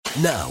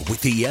Now, with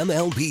the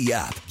MLB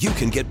app, you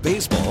can get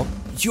baseball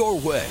your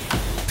way.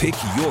 Pick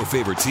your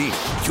favorite team,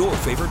 your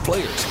favorite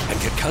players, and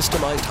get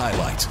customized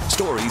highlights,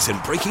 stories,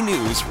 and breaking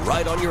news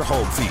right on your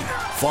home feed.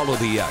 Follow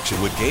the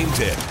action with Game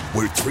 10,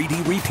 where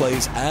 3D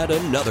replays add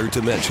another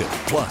dimension.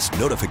 Plus,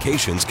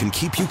 notifications can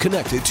keep you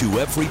connected to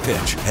every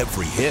pitch,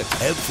 every hit,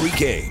 every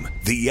game.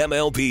 The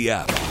MLB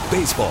app.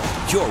 Baseball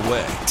your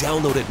way.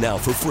 Download it now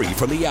for free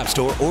from the App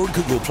Store or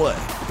Google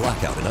Play.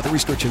 Blackout and other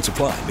restrictions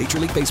apply. Major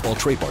League Baseball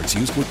trademarks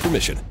used with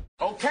permission.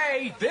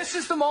 Okay, this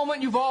is the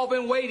moment you've all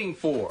been waiting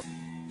for.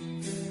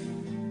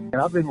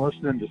 And I've been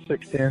listening to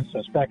 610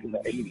 since back in the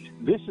 80s.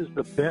 This is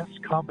the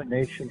best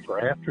combination for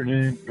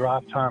afternoon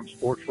drive time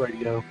sports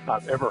radio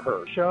I've ever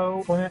heard.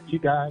 Show, Clint, you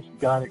guys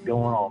got it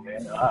going on,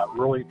 man. I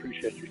really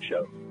appreciate your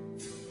show.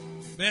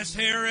 Best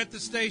hair at the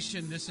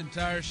station, this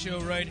entire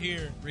show right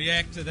here.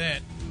 React to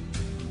that.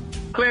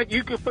 Clint,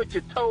 you can put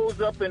your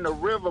toes up in the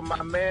river,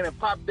 my man, and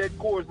pop that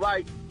Coors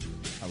Light.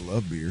 I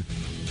love beer.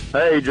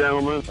 Hey,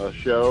 gentlemen,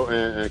 show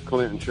and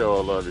Clinton show.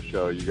 I love your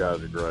show. You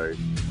guys are great.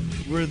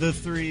 We're the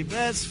three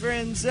best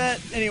friends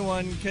that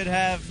anyone could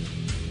have.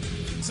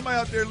 Somebody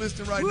out there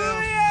listening right now?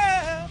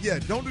 Yeah. Yeah,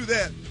 don't do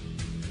that.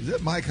 Is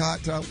that Mike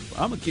Hot Top?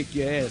 I'm going to kick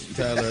your ass,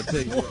 Tyler. I'll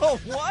tell you. Whoa,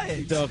 what?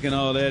 You talking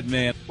all that,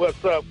 man.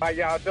 What's up? How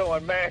y'all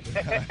doing, man?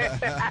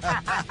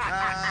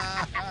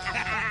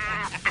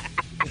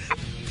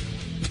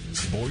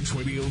 Sports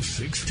Radio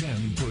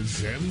 610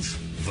 presents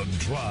The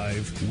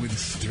Drive with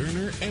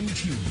Sterner and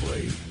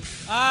Hughley.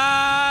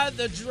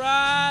 The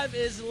Drive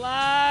is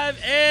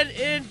live and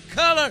in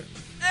color.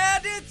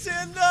 And it's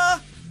in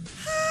the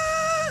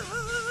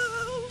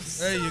house.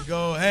 There you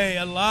go. Hey,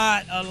 a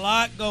lot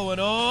going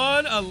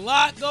on. A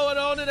lot going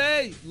on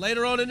today.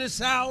 Later on in this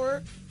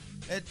hour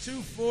at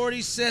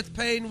 2:40, Seth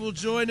Payne will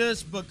join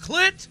us. But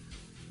Clint,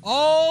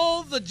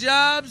 all the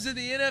jobs in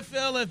the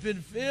NFL have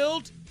been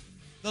filled.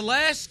 The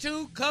last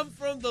two come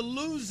from the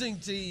losing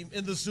team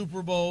in the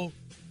Super Bowl,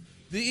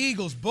 the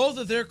Eagles. Both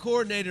of their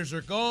coordinators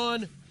are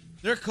gone.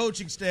 Their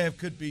coaching staff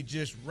could be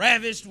just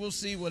ravished. We'll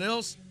see what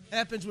else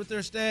happens with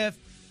their staff.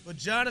 But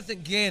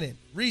Jonathan Gannon,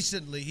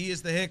 recently, he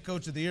is the head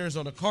coach of the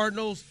Arizona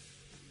Cardinals.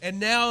 And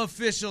now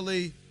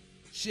officially,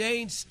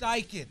 Shane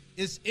Steichen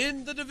is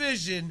in the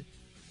division.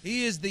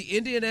 He is the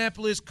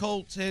Indianapolis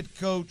Colts head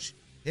coach.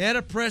 He had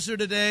a presser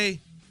today.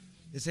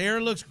 His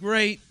hair looks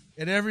great,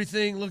 and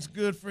everything looks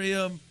good for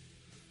him.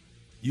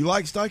 You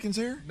like Steichen's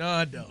hair? No,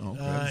 I don't. Okay,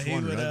 I was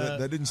wondering.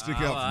 That didn't stick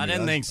out for me. I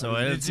didn't think so.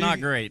 It's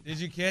not great. Did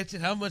you catch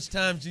it? How much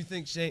time do you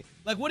think Shane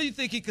 – like, what do you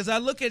think? Because I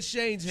look at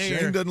Shane's hair.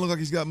 Shane doesn't look like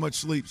he's got much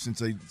sleep since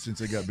they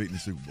got beat in the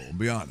Super Bowl,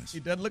 be honest. He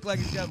doesn't look like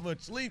he's got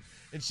much sleep,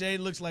 and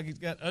Shane looks like he's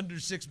got under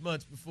 6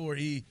 months before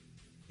he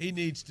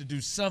needs to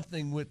do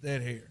something with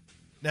that hair.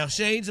 Now,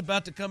 Shane's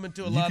about to come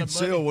into a lot of money. You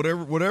could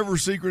sell whatever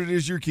secret it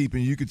is you're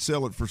keeping, you could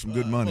sell it for some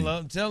good money. Well,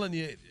 I'm telling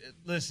you,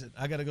 listen,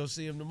 I got to go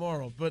see him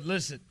tomorrow. But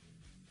listen,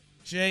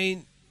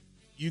 Shane –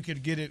 you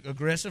could get it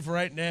aggressive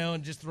right now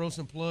and just throw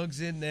some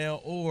plugs in now,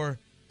 or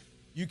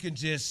you can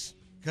just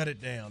cut it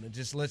down and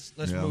just let's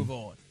move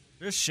on.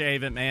 Just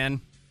shave it,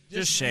 man.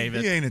 Just shave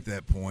it. He ain't at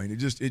that point. It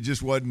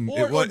just wasn't.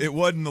 It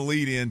wasn't the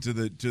lead in to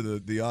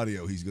the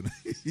audio. He's gonna.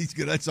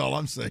 That's all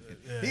I'm saying.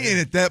 He ain't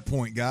at that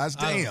point, guys.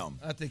 Damn.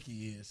 I think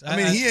he is. I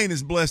mean, he ain't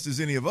as blessed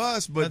as any of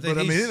us, but I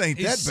mean, it ain't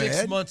that bad.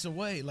 6 months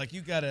away. Like, you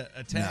got to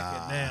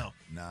attack it now.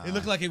 It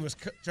looked like he was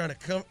trying to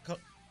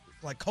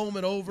comb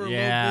it over a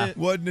little bit.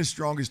 Wasn't his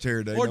strongest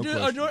hair day. Or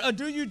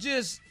do you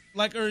just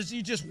or is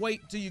you just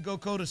wait till you go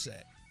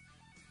cul-de-sac?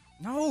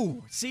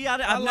 No. See,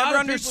 I've never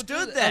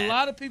understood that. A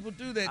lot of people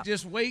do that.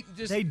 Just wait.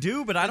 They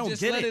do, but I don't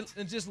get it.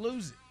 And just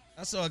lose it.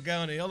 I saw a guy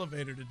on the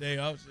elevator today.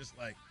 I was just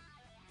like,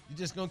 you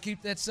just going to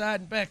keep that side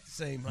and back the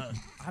same, huh?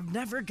 I've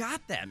never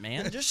got that,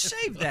 man. Just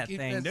shave that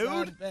thing, dude.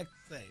 Side and back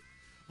the same.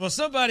 Well,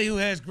 somebody who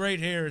has great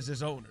hair is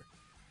his owner,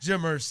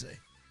 Jim Irsay.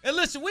 And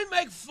listen, we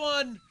make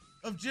fun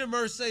of Jim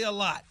Irsay a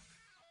lot.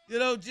 You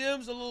know,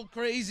 Jim's a little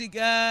crazy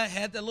guy,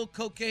 had that little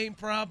cocaine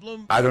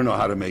problem. I don't know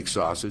how to make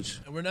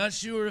sausage. And we're not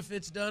sure if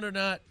it's done or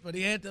not, but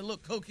he had that little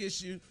coke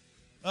issue.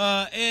 And,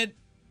 I mean,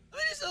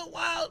 he's a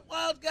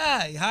wild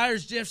guy. He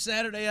hires Jeff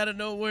Saturday out of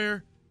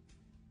nowhere.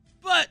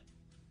 But,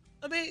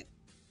 I mean,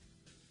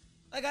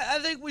 I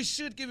think we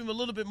should give him a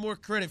little bit more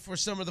credit for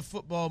some of the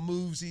football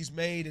moves he's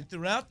made. And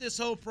throughout this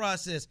whole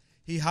process,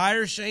 he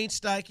hires Shane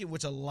Steichen,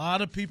 which a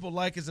lot of people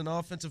like as an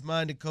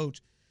offensive-minded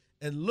coach.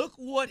 And look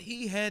what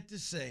he had to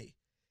say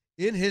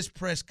in his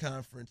press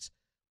conference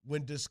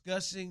when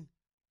discussing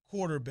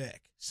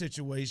quarterback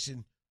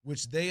situation,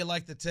 which they,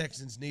 like the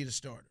Texans, need a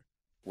starter.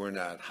 We're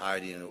not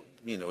hiding,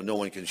 no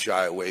one can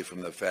shy away from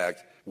the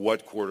fact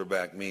what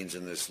quarterback means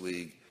in this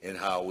league and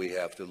how we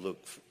have to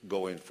look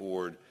going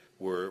forward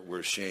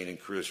where Shane and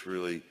Chris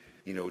really,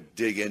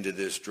 dig into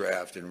this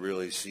draft and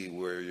really see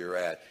where you're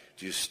at.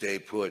 Do you stay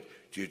put?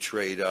 Do you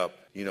trade up?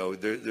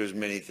 There's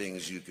many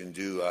things you can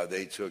do.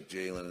 They took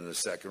Jalen in the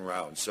second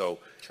round. So,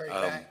 trade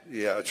back?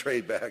 Yeah,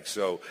 trade back.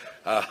 So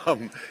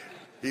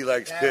he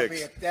likes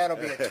picks. That'll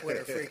be a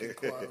Twitter freaking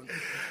quote.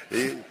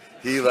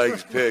 He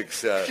likes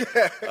picks.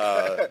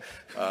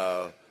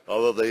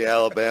 although the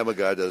Alabama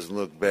guy doesn't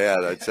look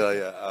bad, I tell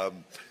you.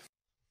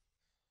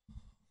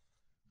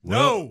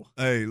 No.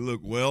 Hey,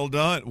 look, well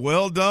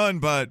done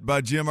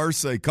by Jim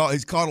Irsay.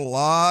 He's caught a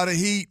lot of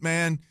heat,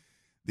 man.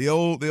 The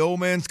old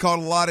man's caught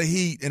a lot of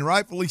heat, and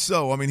rightfully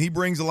so. I mean, he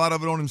brings a lot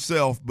of it on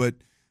himself, but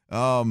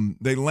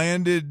they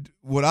landed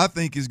what I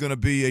think is going to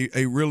be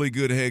a really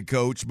good head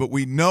coach. But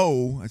we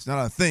know, it's not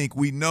I think,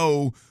 we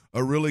know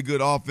a really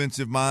good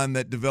offensive mind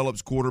that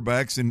develops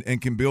quarterbacks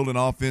and can build an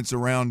offense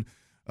around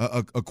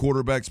a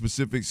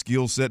quarterback-specific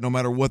skill set, no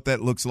matter what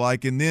that looks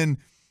like. And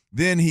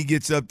then he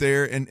gets up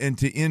there and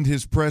to end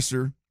his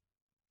presser,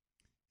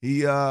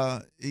 he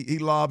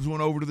lobs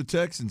one over to the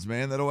Texans,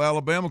 man. That old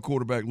Alabama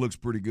quarterback looks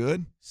pretty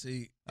good.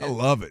 See, I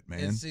love it, man.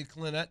 And see,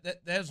 Clint,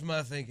 that's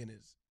my thinking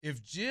is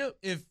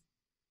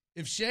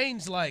if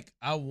Shane's like,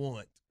 I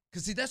want,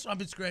 because see, that's what I've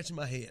been scratching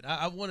my head.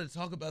 I wanted to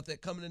talk about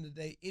that coming in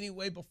today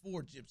anyway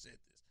before Jim said this.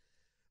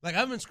 Like,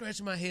 I've been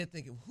scratching my head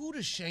thinking, who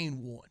does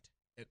Shane want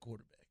at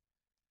quarterback?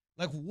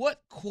 Like,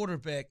 what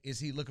quarterback is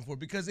he looking for?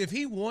 Because if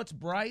he wants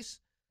Bryce,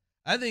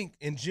 I think,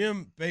 and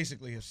Jim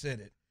basically has said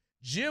it,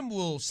 Jim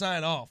will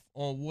sign off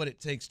on what it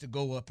takes to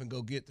go up and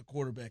go get the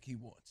quarterback he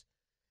wants.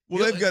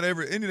 Well,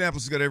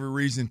 Indianapolis has got every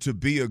reason to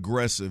be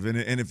aggressive,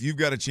 and if you've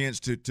got a chance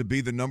to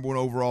be the number one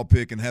overall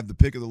pick and have the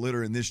pick of the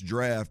litter in this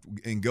draft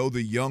and go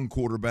the young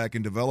quarterback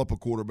and develop a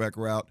quarterback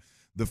route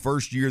the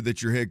first year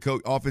that your head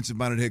coach,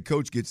 offensive-minded head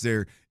coach gets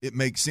there, it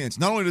makes sense.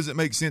 Not only does it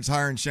make sense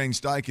hiring Shane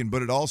Steichen,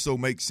 but it also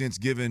makes sense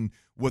given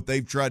what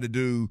they've tried to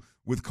do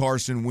with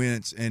Carson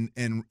Wentz and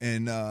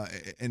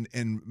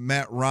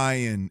Matt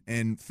Ryan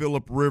and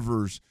Phillip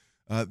Rivers.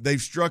 They've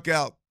struck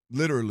out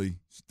literally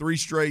 3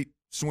 straight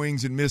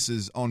swings and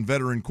misses on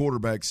veteran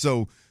quarterbacks.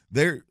 So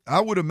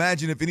I would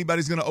imagine if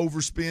anybody's going to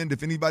overspend,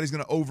 if anybody's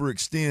going to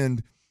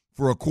overextend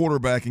for a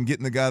quarterback and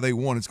getting the guy they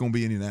want, it's going to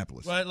be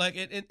Indianapolis. Right, like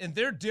and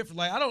they're different.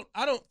 Like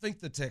I don't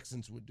think the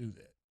Texans would do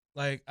that.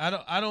 Like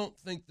I don't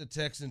think the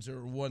Texans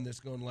are one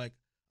that's going like,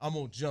 I'm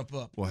gonna jump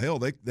up. Well, hell,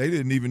 they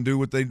didn't even do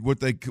what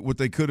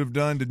they could have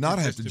done. Did not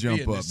have to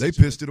jump up. They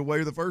pissed it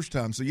away the first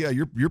time. So yeah,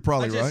 you're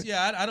probably right.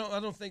 Yeah, I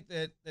don't think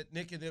that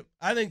Nick and them,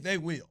 I think they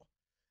will.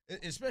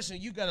 Especially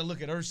you got to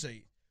look at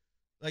Irsay.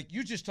 Like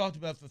you just talked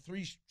about the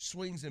 3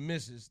 swings and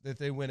misses that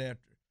they went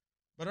after.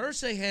 But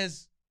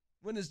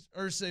when has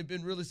Irsay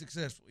been really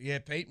successful? He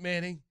had Peyton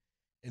Manning,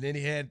 and then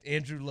he had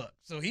Andrew Luck.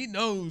 So he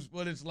knows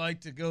what it's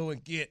like to go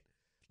and get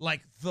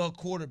like the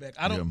quarterback.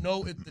 I don't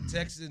know if the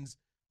Texans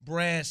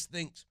brass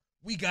thinks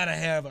we got to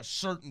have a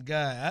certain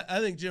guy.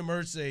 I think Jim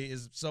Irsay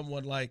is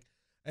someone like,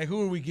 hey,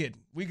 who are we getting?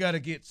 We got to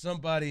get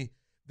somebody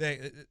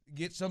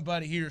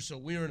here so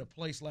we're in a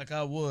place like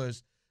I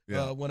was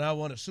when I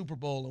won a Super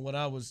Bowl and when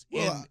I was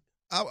in.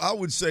 I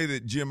would say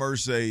that Jim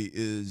Irsay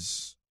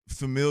is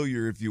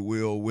familiar, if you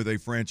will, with a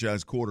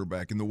franchise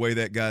quarterback and the way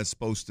that guy's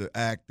supposed to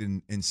act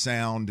and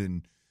sound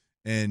and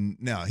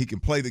now he can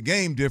play the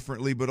game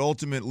differently, but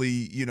ultimately,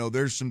 you know,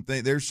 there's some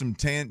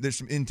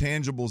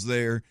intangibles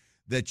there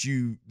that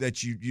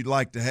you'd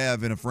like to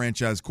have in a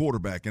franchise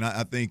quarterback, and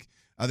I think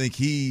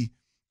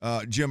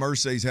Jim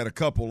Irsay's had a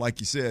couple, like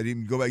you said.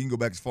 You can go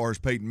back as far as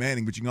Peyton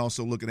Manning, but you can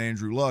also look at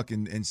Andrew Luck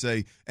and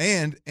say,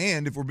 and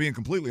if we're being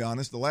completely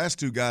honest, the last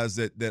 2 guys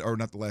that are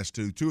not the last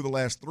 2 of the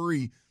last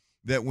 3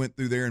 that went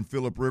through there, and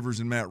Phillip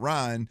Rivers and Matt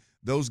Ryan,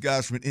 those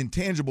guys from an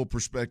intangible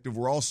perspective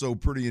were also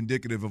pretty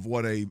indicative of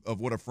what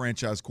a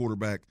franchise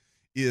quarterback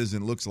is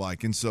and looks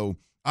like. And so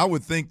I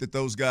would think that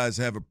those guys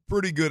have a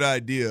pretty good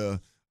idea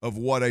of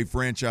what a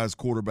franchise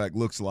quarterback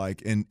looks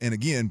like. And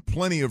again,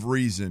 plenty of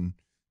reason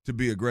to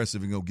be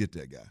aggressive and go get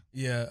that guy.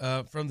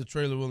 Yeah, from the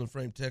Trailer Wheel and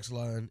Frame text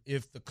line,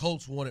 if the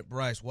Colts wanted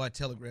Bryce, why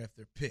telegraph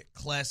their pick?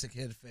 Classic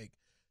head fake.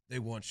 They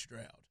want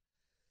Stroud.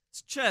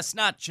 It's chess,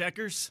 not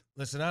checkers.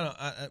 Listen, I don't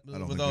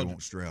think they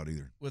want Stroud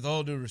either. With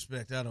all due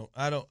respect, I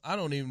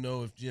don't even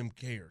know if Jim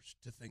cares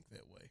to think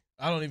that way.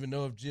 I don't even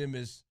know if Jim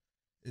is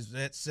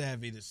that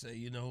savvy to say,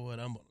 you know what,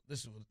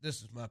 this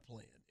is my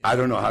plan. I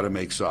don't know how to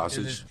make sausage.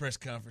 In this press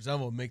conference, I'm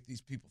gonna make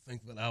these people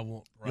think that I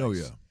want Bryce. Oh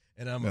yeah.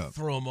 And I'm gonna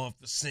throw them off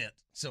the scent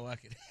so I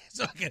can.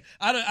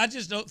 I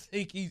just don't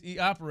think he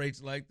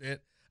operates like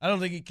that. I don't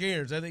think he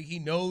cares. I think he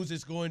knows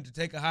it's going to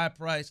take a high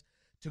price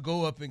to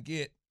go up and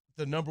get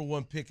the number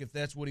 1 pick if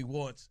that's what he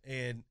wants,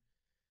 and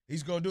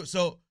he's going to do it.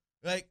 So,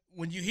 like,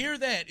 when you hear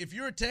that, if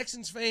you're a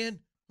Texans fan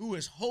who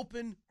is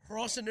hoping,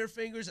 crossing their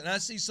fingers, and I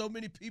see so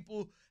many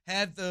people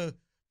have the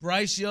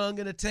Bryce Young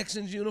in a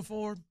Texans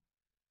uniform,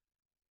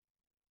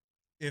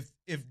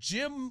 if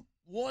Jim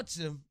wants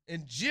him,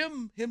 and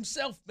Jim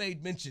himself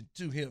made mention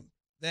to him,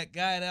 that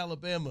guy in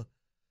Alabama,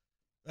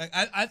 like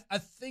I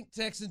think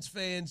Texans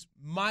fans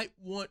might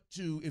want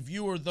to, if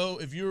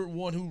you're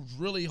one who's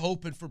really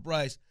hoping for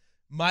Bryce,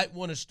 might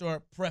want to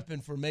start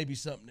prepping for maybe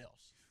something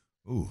else.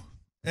 Ooh.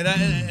 And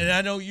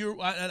I know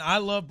I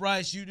love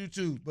Bryce, you do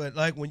too. But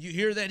like when you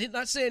hear that, he's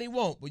not saying he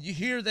won't, but you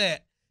hear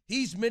that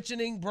he's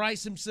mentioning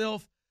Bryce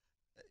himself,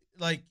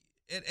 like,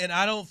 and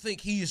I don't think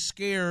he is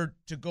scared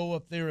to go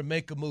up there and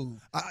make a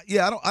move. I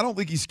don't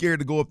think he's scared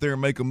to go up there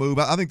and make a move.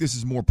 I think this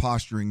is more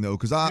posturing though,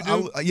 because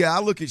I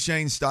look at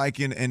Shane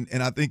Steichen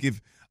and I think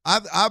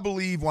I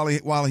believe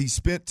while he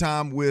spent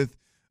time with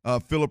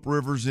Phillip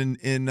Rivers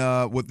in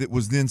what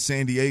was then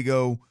San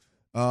Diego,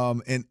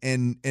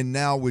 and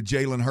now with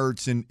Jalen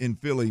Hurts in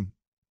Philly,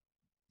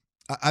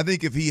 I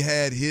think if he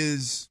had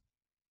his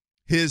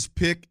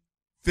pick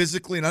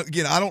physically, and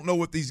again, I don't know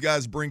what these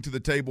guys bring to the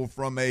table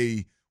from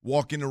a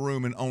walk in the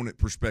room and own it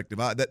perspective.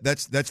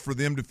 That's for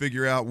them to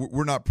figure out.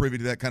 We're not privy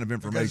to that kind of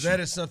information. Because that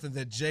is something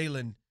that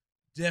Jalen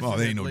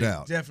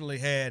definitely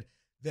had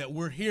that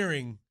we're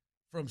hearing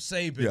from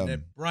Saban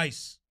that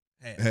Bryce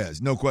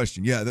has. No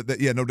question. Yeah,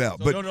 no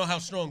doubt. So I don't know how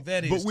strong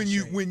that is. But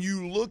when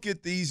you look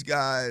at these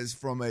guys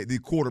from the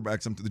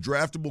quarterbacks, the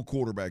draftable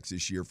quarterbacks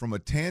this year, from a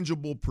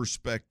tangible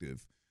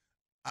perspective,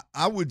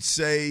 I would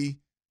say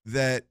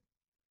that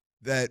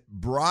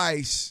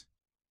Bryce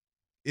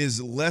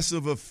is less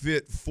of a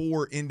fit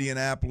for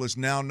Indianapolis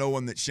now,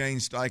 knowing that Shane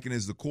Steichen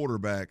is the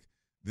quarterback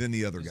than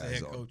the other guys the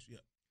head are. Coach, yeah.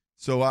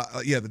 So,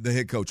 the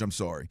head coach, I'm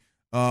sorry.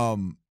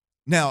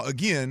 Now,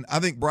 again, I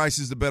think Bryce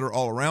is the better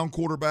all-around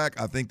quarterback.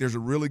 I think there's a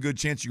really good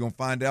chance you're going to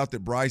find out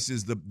that Bryce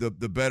is the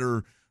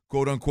better,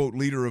 quote-unquote,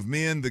 leader of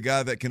men, the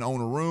guy that can own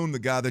a room, the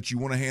guy that you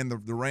want to hand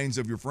the reins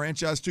of your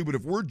franchise to. But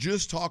if we're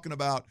just talking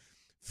about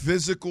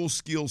physical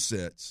skill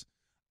sets,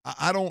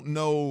 I don't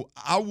know.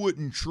 I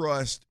wouldn't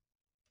trust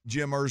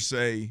Jim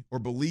Irsay or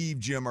believe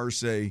Jim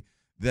Irsay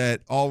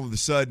that all of a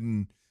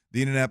sudden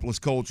the Indianapolis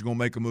Colts are going to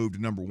make a move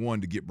to number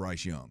 1 to get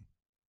Bryce Young.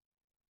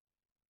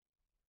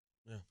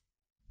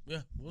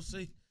 Yeah, we'll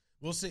see.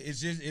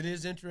 It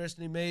is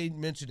interesting he made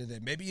mention of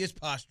that. Maybe it's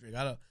posturing.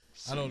 I don't.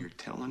 You're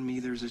telling me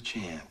there's a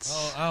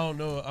chance. I don't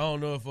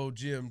know if old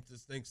Jim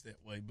just thinks that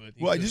way, but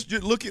just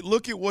look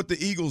at what the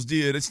Eagles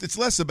did. It's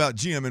less about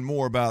Jim and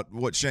more about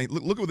what Shane.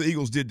 Look at what the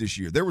Eagles did this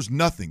year. There was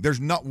nothing.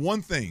 There's not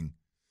one thing.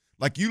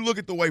 Like, you look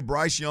at the way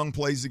Bryce Young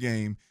plays the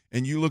game,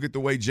 and you look at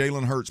the way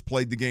Jalen Hurts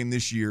played the game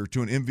this year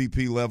to an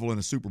MVP level and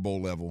a Super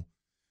Bowl level.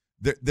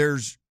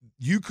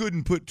 You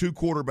couldn't put two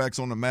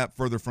quarterbacks on the map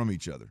further from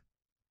each other.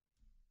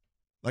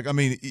 Like, I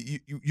mean,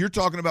 you're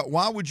talking about,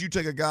 why would you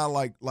take a guy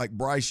like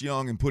Bryce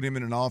Young and put him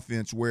in an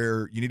offense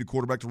where you need a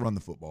quarterback to run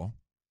the football,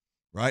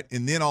 right?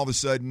 And then all of a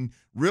sudden,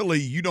 really,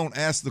 you don't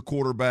ask the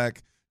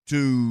quarterback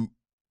to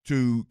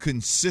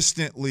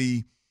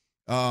consistently,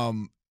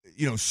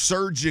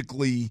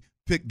 surgically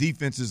pick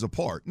defenses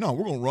apart. No,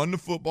 we're going to run the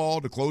football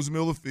to close the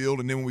middle of the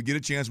field, and then when we get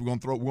a chance, we're going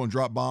to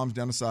drop bombs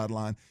down the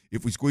sideline.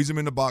 If we squeeze them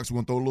in the box, we're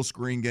going to throw a little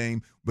screen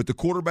game. But the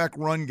quarterback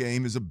run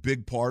game is a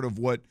big part of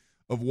what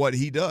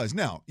he does.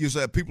 Now,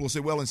 people will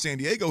say, well, in San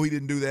Diego, he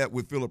didn't do that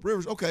with Phillip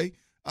Rivers. Okay,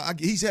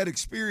 he's had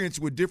experience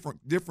with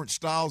different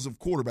styles of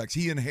quarterbacks.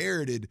 He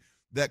inherited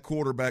that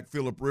quarterback,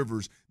 Phillip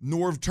Rivers.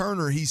 Norv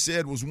Turner, he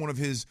said, was one of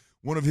his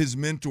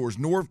mentors.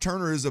 Norv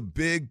Turner is a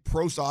big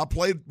pro style. I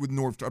played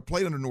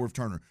under Norv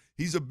Turner.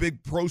 He's a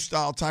big pro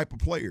style type of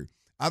player.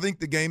 I think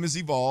the game has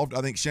evolved.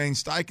 I think Shane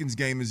Steichen's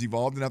game has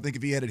evolved, and I think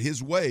if he had it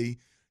his way,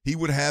 he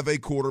would have a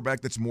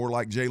quarterback that's more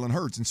like Jalen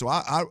Hurts. And so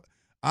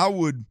I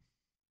would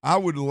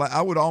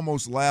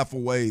almost laugh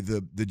away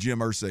the Jim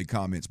Irsay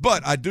comments,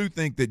 but I do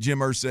think that Jim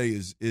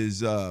Irsay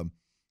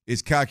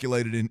is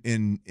calculated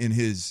in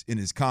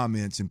his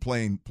comments and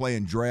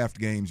playing draft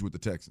games with the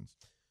Texans.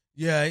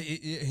 Yeah,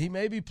 he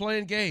may be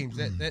playing games.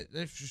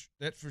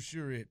 That's for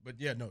sure it. But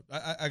yeah, no,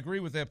 I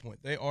agree with that point.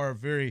 They are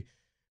very,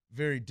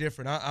 very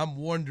different. I'm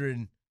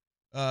wondering,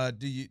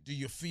 do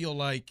you feel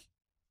like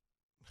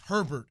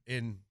Herbert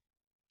and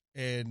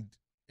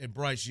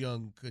Bryce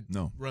Young could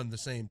run the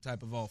same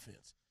type of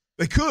offense?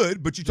 They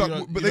could, but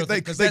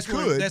they could. That's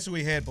what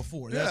we had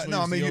before. Yeah,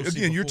 no, I mean,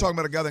 again, you're talking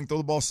about a guy that can throw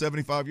the ball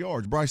 75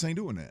 yards. Bryce ain't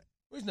doing that.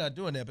 Well, he's not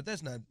doing that, but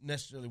that's not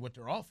necessarily what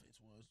their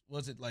offense was.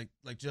 Was it like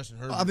Justin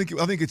Herbert? I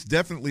think it's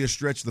definitely a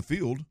stretch the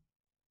field.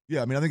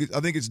 Yeah, I mean, I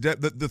think it's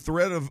the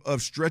threat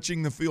of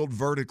stretching the field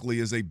vertically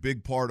is a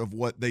big part of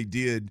what they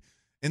did,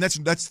 and that's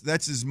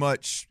as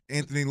much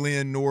Anthony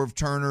Lynn, Norv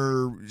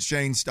Turner,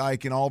 Shane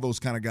Steichen, all those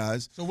kind of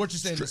guys. So what you're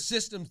saying, the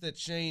systems that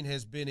Shane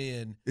has been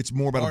in, it's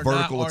more about a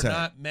vertical attack. Are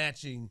not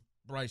matching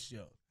Bryce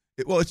Young.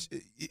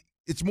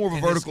 It's more of a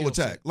vertical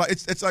attack. Like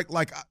it's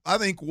like I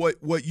think when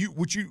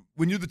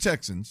you're the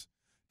Texans,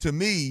 to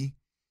me,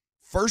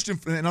 first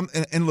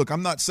and look,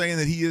 I'm not saying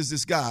that he is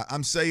this guy.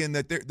 I'm saying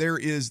that there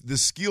is the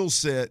skill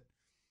set.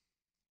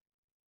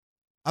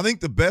 I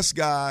think the best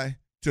guy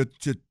to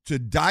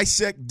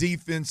dissect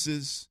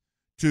defenses,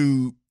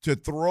 to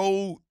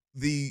throw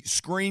the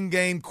screen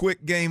game,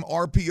 quick game,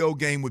 RPO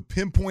game with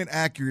pinpoint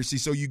accuracy,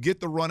 so you get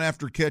the run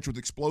after catch with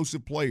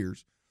explosive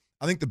players.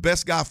 I think the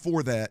best guy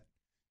for that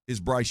is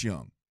Bryce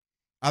Young.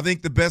 I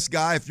think the best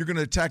guy, if you're going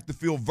to attack the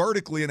field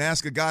vertically and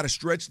ask a guy to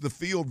stretch the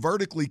field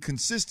vertically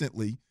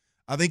consistently,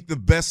 I think the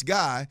best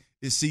guy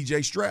is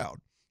C.J.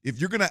 Stroud. If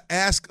you're going to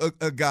ask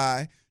a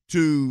guy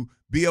to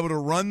be able to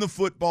run the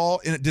football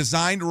in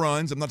designed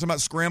runs, I'm not talking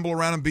about scramble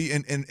around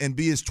and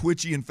be as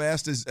twitchy and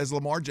fast as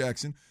Lamar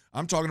Jackson.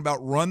 I'm talking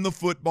about run the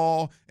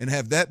football and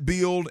have that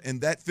build and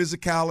that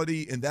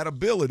physicality and that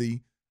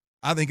ability.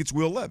 I think it's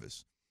Will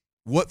Levis.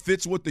 What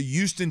fits what the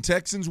Houston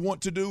Texans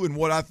want to do and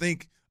what I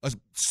think a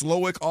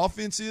Slowick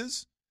offense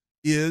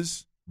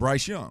is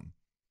Bryce Young.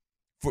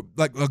 for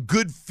like a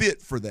good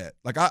fit for that.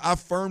 Like I got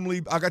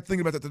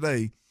thinking about that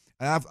today,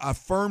 and I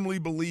firmly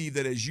believe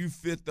that as you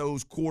fit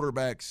those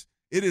quarterbacks,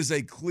 it is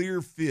a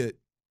clear fit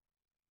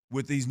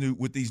with these new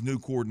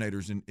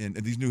coordinators and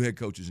these new head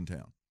coaches in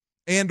town,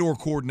 and or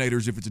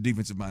coordinators if it's a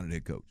defensive minded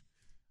head coach.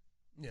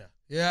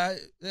 Yeah.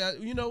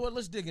 You know what?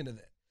 Let's dig into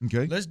that.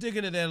 Okay. Let's dig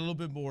into that a little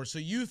bit more. So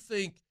you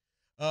think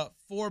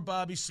for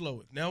Bobby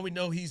Slowick, now we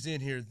know he's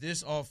in here,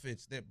 this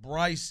offense, that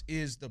Bryce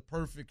is the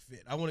perfect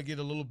fit. I want to get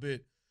a little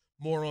bit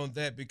more on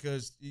that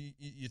because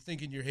you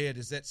think in your head,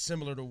 is that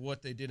similar to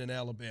what they did in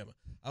Alabama?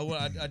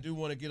 I do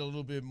want to get a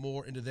little bit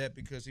more into that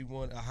because he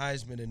won a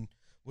Heisman and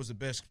was the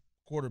best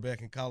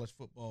quarterback in college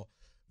football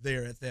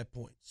there at that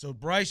point. So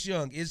Bryce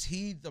Young, is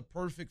he the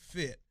perfect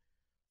fit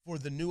for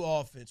the new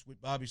offense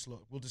with Bobby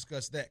Slowick? We'll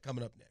discuss that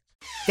coming up next.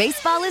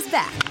 Baseball is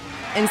back,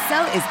 and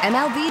so is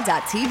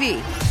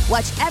MLB.tv.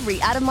 Watch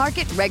every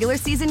out-of-market regular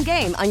season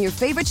game on your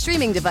favorite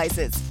streaming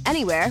devices,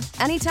 anywhere,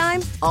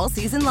 anytime, all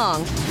season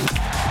long.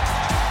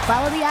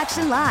 Follow the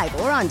action live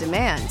or on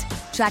demand.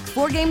 Track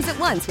 4 games at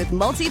once with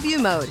multi-view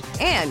mode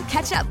and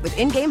catch up with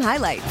in-game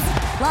highlights.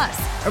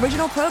 Plus,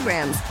 original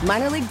programs,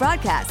 minor league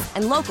broadcasts,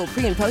 and local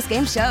pre- and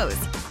post-game shows.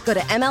 Go to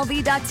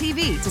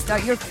MLB.tv to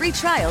start your free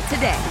trial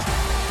today.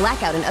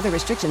 Blackout and other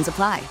restrictions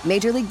apply.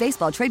 Major League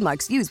Baseball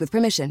trademarks used with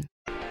permission.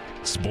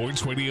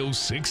 Sports Radio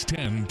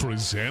 610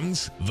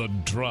 presents The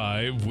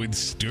Drive with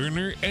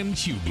Sterner and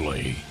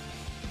Hughley.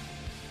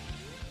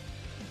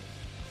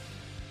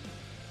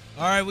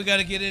 All right, we got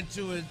to get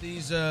into it.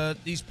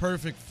 These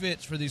perfect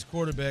fits for these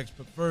quarterbacks.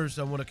 But first,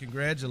 I want to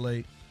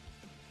congratulate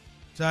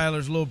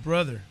Tyler's little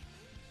brother.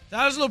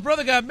 Tyler's little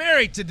brother got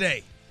married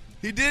today.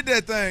 He did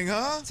that thing,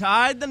 huh?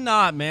 Tied the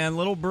knot, man.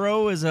 Little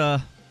bro is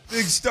a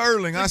Big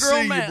Sterling. I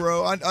see you,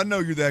 bro. I know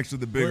you're actually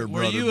the bigger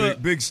brother.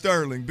 Big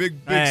Sterling. Big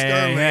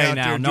Sterling out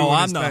there doing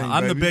his thing,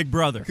 I'm the big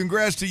brother.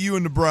 Congrats to you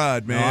and the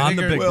bride, man. No, I'm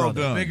the big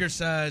brother. Done.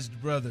 Bigger-sized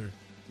brother.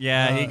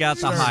 Yeah, he got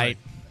the height.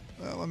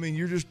 Well, I mean,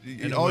 you're just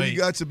all you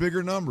got's a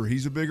bigger number.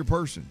 He's a bigger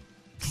person.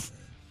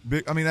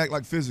 Big. I mean, act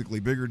like physically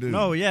bigger dude.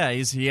 Oh yeah,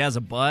 he has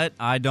a butt.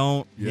 I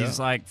don't. Yeah. He's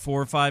like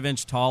 4 or 5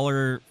 inches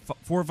taller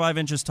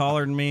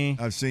than me.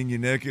 I've seen you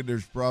naked.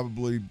 There's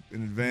probably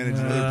an advantage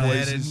in other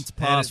places. It's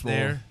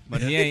possible,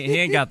 but he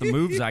ain't got the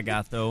moves I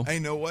got though.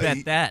 Ain't no way.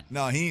 Bet that.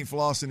 No, he ain't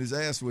flossing his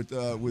ass with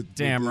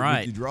damn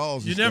right. With the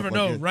draws. You never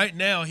know. Right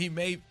now, he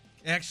may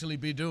actually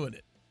be doing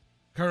it.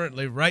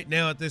 Currently, right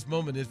now at this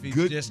moment, if he's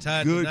just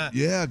tied the knot.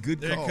 Yeah, good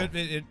there call. Could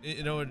be,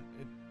 it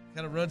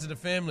kind of runs in the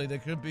family. There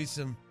could be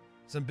some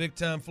big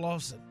time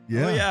flossing.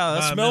 Yeah. Oh yeah,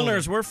 us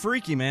Milners, we're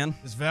freaky, man.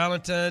 It's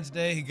Valentine's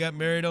Day. He got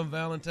married on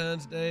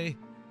Valentine's Day.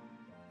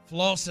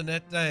 Flossing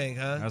that thing,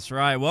 huh? That's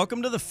right.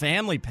 Welcome to the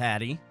family,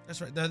 Patty.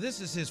 That's right. Now this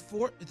is his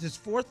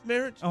fourth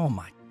marriage. Oh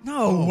my.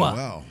 No. Oh,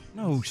 wow.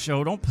 No,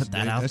 show. Don't put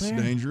that out there.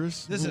 That's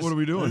dangerous. What are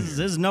we doing? This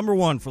is number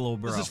one for little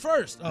bro. This is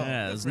first. Oh,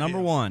 yeah, it's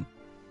number one.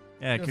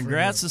 Yeah,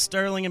 congrats to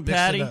Sterling and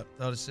Patty.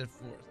 Thought it said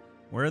fourth.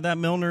 Wear that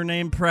Milner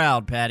name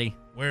proud, Patty.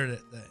 Wear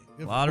that thing.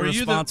 A lot of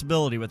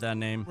responsibility with that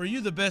name. Were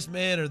you the best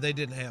man, or they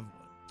didn't have one?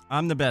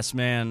 I'm the best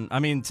man. I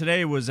mean,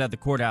 today was at the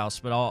courthouse,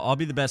 but I'll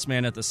be the best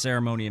man at the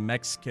ceremony in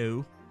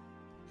Mexico.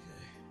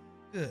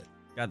 Good.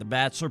 Got the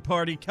bachelor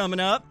party coming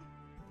up.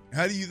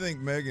 How do you think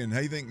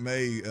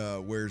May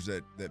wears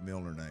that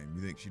Milner name?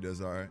 You think she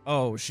does all right?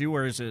 Oh, she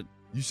wears it.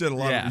 You said a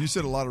lot. You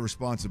said a lot of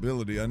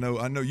responsibility. I know.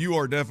 You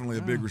are definitely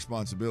a big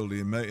responsibility,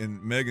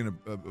 and Megan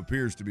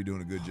appears to be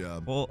doing a good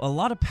job. Well, a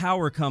lot of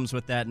power comes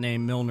with that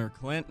name, Milner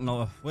Clint.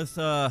 With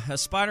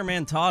as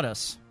Spider-Man taught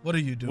us. What are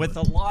you doing? With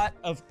a lot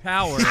of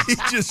power. He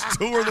just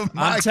tore the mic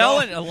I'm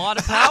telling you, a lot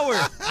of power.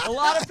 A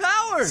lot of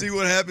power. See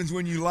what happens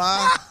when you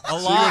lie. See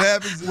what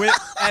happens.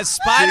 As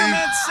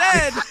Spider-Man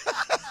said.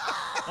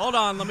 Hold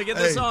on, let me get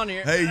this on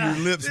here. Hey, your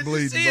lips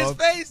bleeding, see his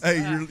face? Hey,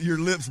 your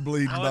lips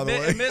bleeding, by the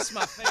way. I missed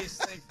my face,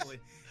 thankfully.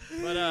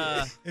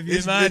 But if you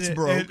it's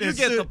broke. You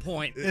get the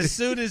point. As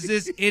soon as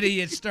this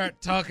idiot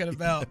start talking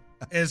about,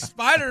 as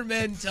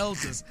Spider-Man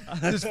tells us,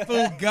 this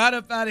fool got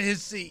up out of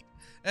his seat.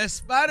 As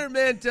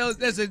Spider-Man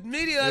tells us,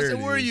 immediately I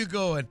said, where are you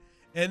going?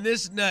 And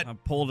this nut I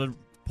pulled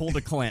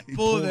a Clint.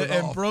 Pulled it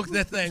and broke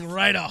that thing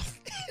right off.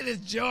 It is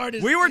jarred.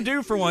 We were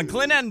due for one.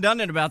 Clint hadn't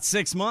done it in about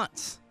 6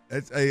 months.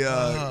 That's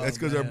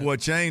because our boy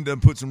Shane done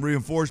put some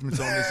reinforcements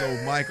on this old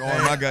mic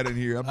arm I got in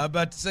here. I'm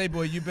about to say,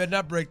 boy, you better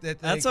not break that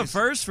thing. That's a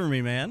first for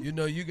me, man. You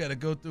know you got to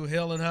go through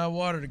hell and high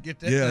water to get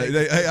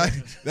that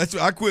thing.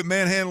 I quit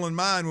manhandling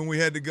mine when we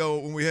had to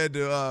go.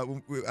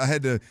 I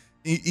had to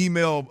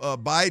email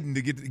Biden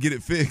to get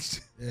it fixed.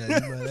 Yeah,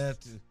 you might have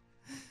to.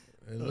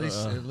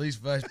 At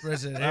least Vice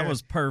President That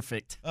was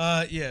perfect.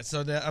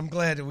 So I'm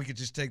glad that we could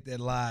just take that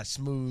lie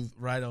smooth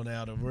right on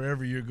out of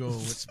wherever you're going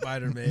with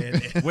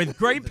Spider-Man. With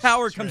great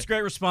power comes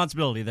great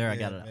responsibility. There, I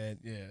got it. Man,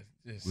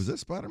 yeah. Was that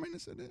Spider-Man that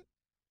said that?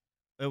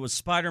 It was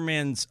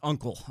Spider-Man's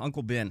uncle,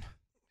 Uncle Ben.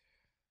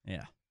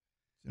 Yeah.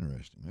 It's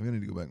interesting. Maybe I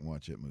need to go back and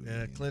watch that movie.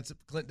 Yeah, again.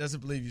 Clint doesn't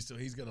believe you, so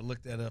he's going to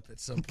look that up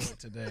at some point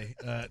today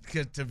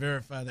to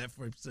verify that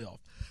for himself.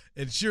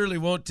 And surely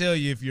won't tell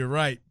you if you're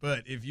right,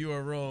 but if you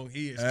are wrong,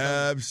 he is coming.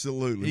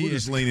 Absolutely. We'll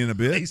just lean in a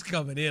bit. He's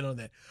coming in on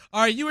that.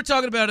 All right, you were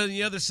talking about on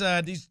the other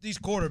side, these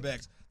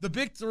quarterbacks. The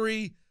big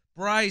three,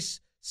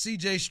 Bryce,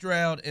 C.J.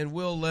 Stroud, and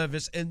Will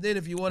Levis. And then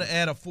if you want to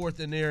add a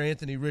fourth in there,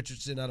 Anthony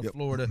Richardson out of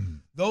Florida.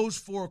 Those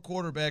four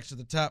quarterbacks are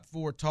the top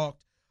four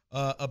talked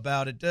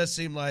about. It does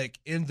seem like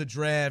in the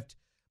draft,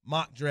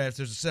 mock drafts,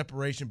 there's a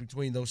separation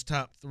between those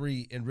top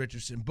three and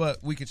Richardson, but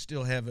we could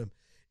still have him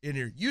in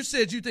here. You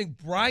said you think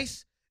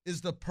Bryce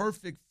is the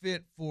perfect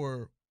fit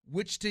for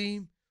which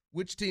team?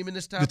 Which team in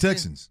this top 10? The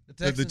Texans.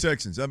 The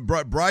Texans.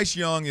 Bryce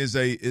Young is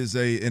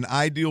an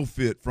ideal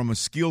fit from a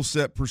skill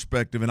set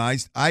perspective, an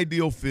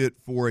ideal fit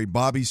for a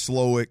Bobby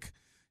Slowick,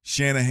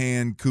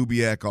 Shanahan,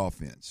 Kubiak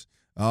offense.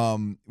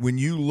 When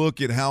you look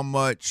at how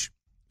much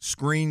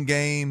screen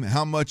game,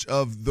 how much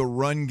of the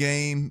run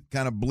game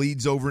kind of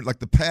bleeds over, like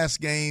the pass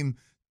game,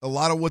 a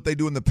lot of what they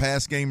do in the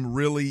pass game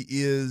really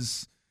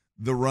is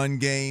the run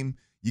game.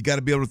 You got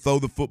to be able to throw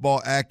the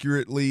football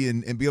accurately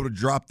and be able to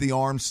drop the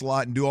arm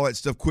slot and do all that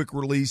stuff, quick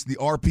release. The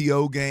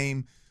RPO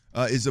game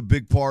is a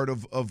big part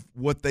of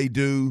what they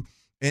do,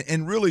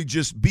 and really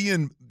just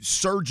being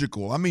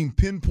surgical. I mean,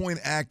 pinpoint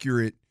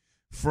accurate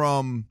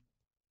from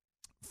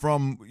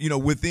 5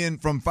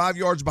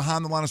 yards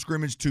behind the line of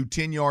scrimmage to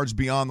 10 yards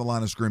beyond the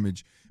line of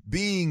scrimmage,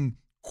 being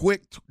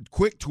quick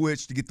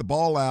twitch to get the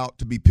ball out,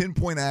 to be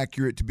pinpoint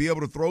accurate, to be able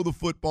to throw the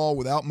football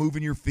without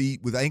moving your feet,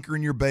 with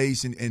anchoring your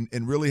base,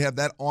 and really have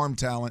that arm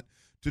talent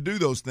to do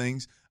those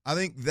things. I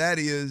think that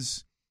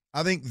is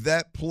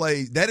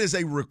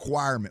a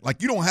requirement.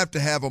 Like, you don't have to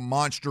have a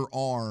monster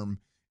arm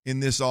in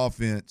this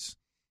offense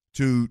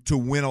to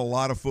win a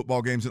lot of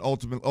football games and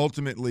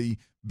ultimately,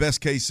 best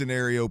case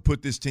scenario,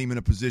 put this team in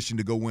a position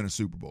to go win a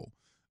Super Bowl.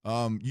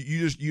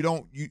 You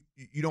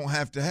don't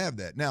have to have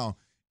that. Now,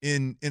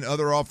 in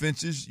other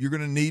offenses, you're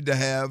going to need to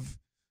have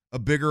a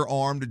bigger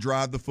arm to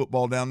drive the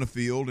football down the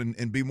field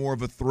and be more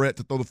of a threat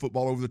to throw the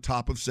football over the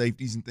top of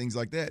safeties and things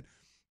like that.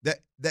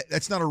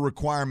 That's not a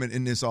requirement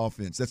in this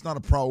offense. That's not a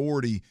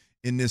priority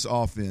in this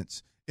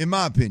offense, in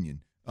my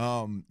opinion.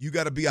 You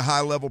got to be a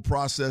high-level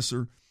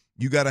processor.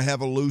 You got to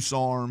have a loose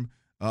arm.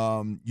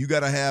 You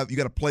got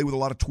to play with a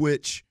lot of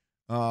twitch.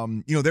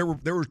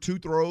 There were two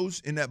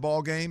throws in that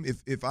ball game.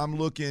 If I'm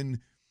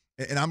looking,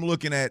 and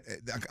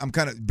I'm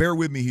kind of, bear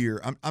with me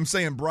here. I'm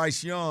saying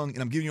Bryce Young, and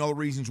I'm giving you all the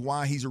reasons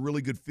why he's a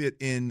really good fit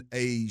in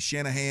a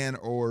Shanahan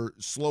or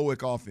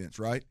Slowick offense,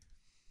 right?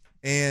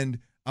 And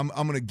I'm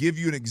going to give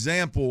you an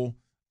example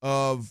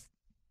of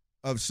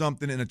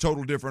something in a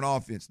total different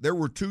offense. There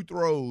were two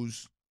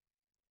throws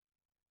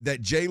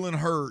that Jalen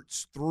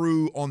Hurts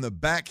threw on the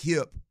back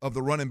hip of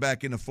the running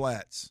back in the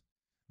flats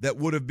that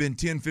would have been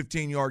 10,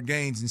 15-yard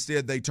gains.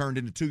 Instead, they turned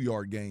into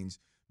 2-yard gains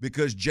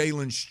because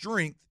Jalen's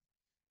strength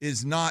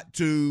is not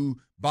to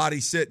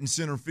body set in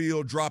center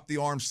field, drop the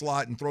arm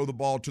slot, and throw the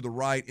ball to the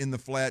right in the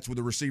flats with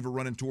the receiver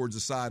running towards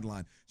the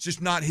sideline. It's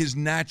just not his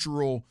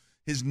natural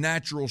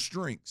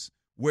strengths,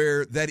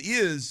 where that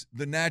is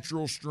the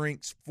natural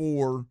strengths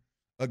for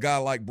a guy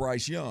like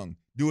Bryce Young.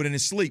 Do it in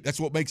his sleep. That's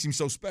what makes him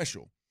so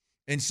special.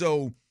 And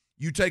so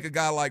you take a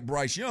guy like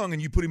Bryce Young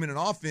and you put him in an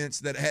offense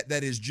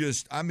that is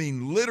just,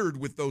 littered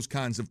with those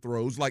kinds of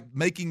throws, like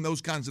making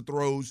those kinds of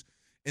throws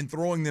and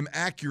throwing them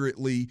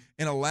accurately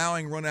and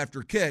allowing run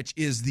after catch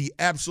is the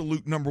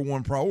absolute number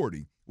one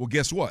priority. Well,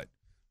 guess what?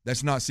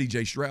 That's not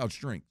C.J. Stroud's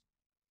strength.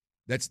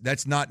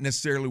 That's not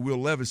necessarily Will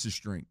Levis's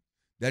strength.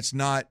 That's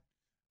not,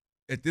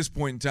 at this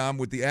point in time,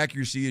 with the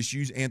accuracy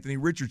issues, Anthony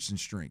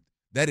Richardson's strength.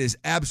 That is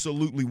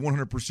absolutely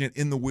 100%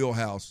 in the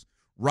wheelhouse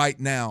right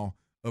now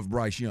of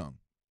Bryce Young.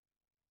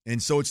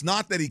 And so it's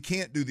not that he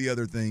can't do the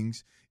other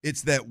things.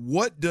 It's that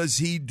what does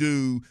he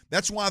do?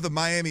 That's why the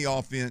Miami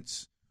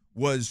offense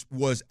was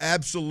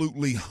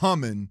absolutely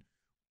humming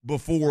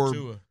before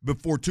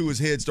Tua's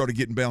head started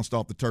getting bounced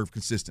off the turf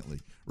consistently,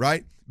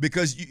 right?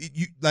 Because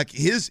you like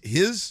he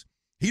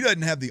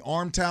doesn't have the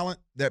arm talent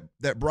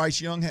that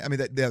Bryce Young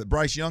that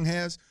Bryce Young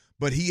has,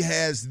 but he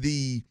has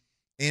the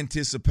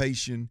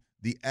anticipation,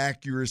 the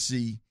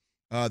accuracy,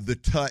 the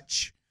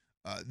touch,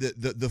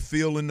 the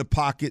feel in the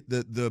pocket,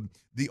 the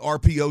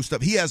RPO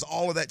stuff. He has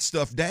all of that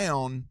stuff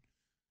down,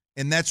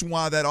 and that's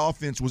why that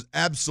offense was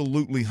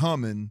absolutely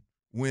humming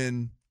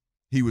when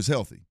he was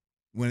healthy.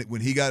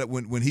 When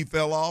he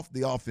fell off,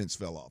 the offense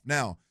fell off.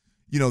 Now,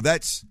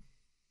 that's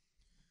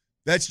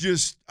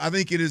just, I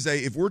think it is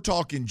if we're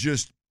talking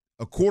just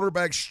a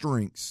quarterback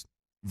strengths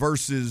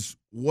versus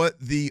what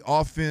the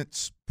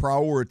offense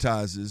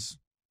prioritizes,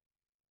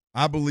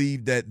 I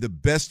believe that the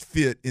best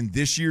fit in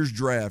this year's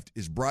draft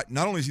is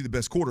not only is he the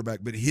best quarterback,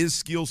 but his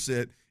skill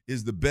set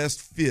is the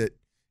best fit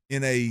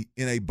in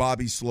a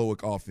Bobby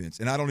Slowick offense.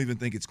 And I don't even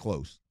think it's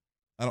close.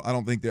 I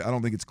don't think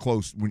it's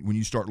close when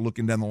you start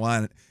looking down the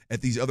line at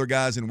these other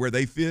guys and where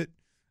they fit.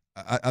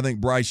 I think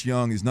Bryce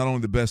Young is not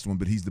only the best one,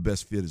 but he's the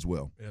best fit as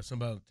well. Yeah,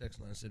 somebody on the text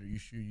line said, "Are you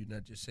sure you're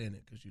not just saying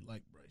it because you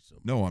like Bryce?" So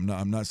no, I'm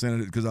not. I'm not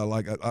saying it because I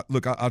like.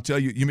 Look, I'll tell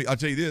you. I'll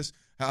tell you this.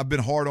 I've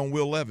been hard on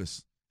Will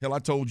Levis. Hell, I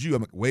told you.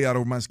 I'm way out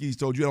over my skis.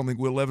 Told you I don't think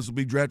Will Levis will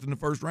be drafted in the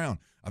first round.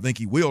 I think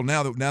he will.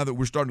 Now that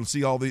we're starting to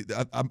see all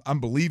the, I'm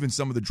believing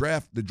some of the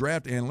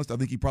draft analysts. I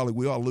think he probably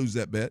will. I'll lose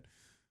that bet.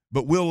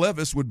 But Will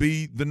Levis would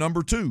be the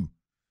number 2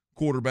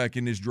 quarterback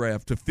in this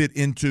draft to fit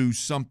into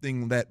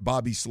something that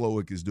Bobby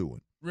Slowick is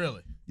doing.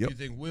 Really? Yep. You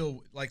think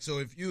Will, so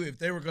if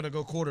they were going to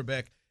go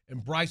quarterback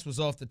and Bryce was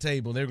off the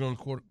table and they were going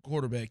to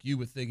quarterback, you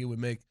would think it would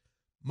make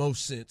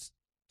most sense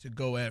to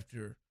go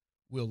after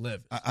Will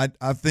Levis.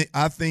 I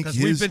think his,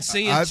 we've been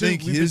seeing I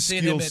think his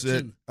skill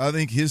set. I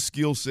think his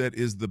skill set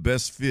is the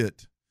best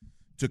fit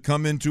to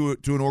come into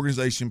an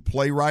organization,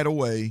 play right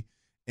away,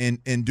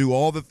 and do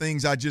all the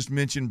things I just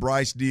mentioned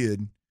Bryce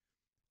did,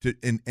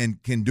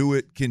 and can do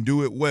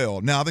it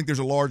well. Now I think there's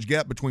a large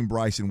gap between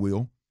Bryce and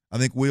Will. I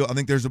think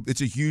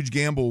it's a huge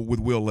gamble with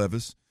Will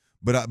Levis,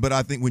 but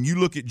I think when you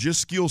look at just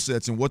skill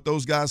sets and what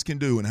those guys can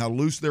do and how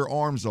loose their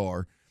arms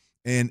are,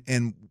 and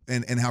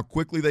how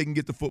quickly they can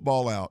get the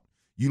football out,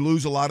 you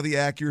lose a lot of the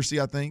accuracy.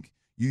 I think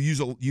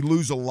you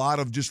lose a lot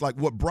of just like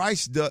what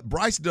Bryce does.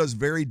 Bryce does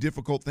very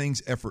difficult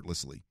things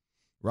effortlessly,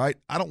 right?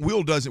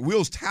 Will doesn't.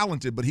 Will's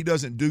talented, but he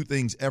doesn't do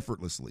things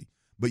effortlessly.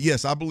 But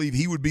yes, I believe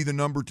he would be the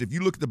number 2. If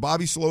you look at the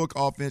Bobby Slowick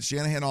offense,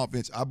 Shanahan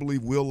offense, I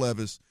believe Will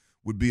Levis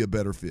would be a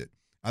better fit.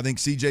 I think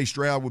C.J.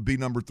 Stroud would be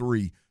number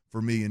 3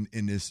 for me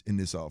in this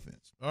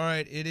offense. All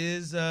right, it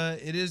is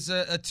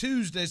a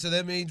Tuesday, so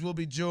that means we'll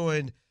be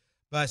joined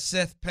by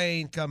Seth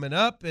Payne coming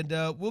up, and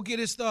we'll get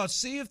his thoughts.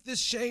 See if this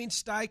Shane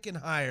Steichen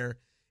hire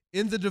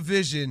in the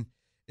division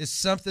is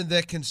something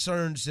that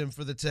concerns him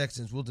for the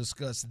Texans. We'll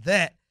discuss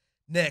that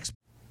next.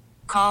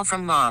 Call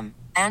from mom.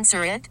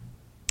 Answer it.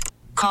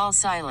 Call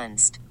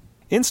silenced.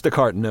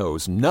 Instacart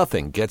knows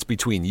nothing gets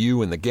between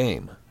you and the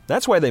game.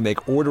 That's why they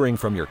make ordering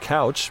from your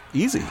couch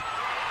easy.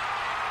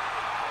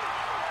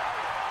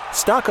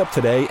 Stock up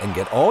today and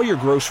get all your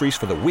groceries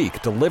for the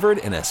week delivered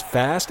in as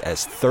fast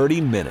as 30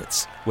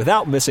 minutes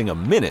without missing a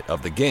minute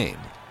of the game.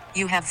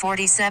 You have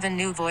 47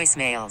 new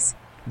voicemails.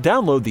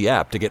 Download the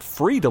app to get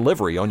free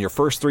delivery on your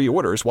first 3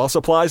 orders while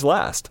supplies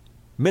last.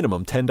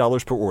 Minimum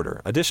 $10 per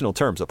order. Additional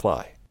terms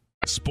apply.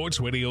 Sports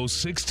Radio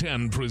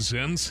 610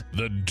 presents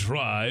The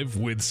Drive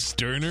with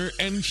Sterner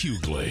and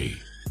Hughley.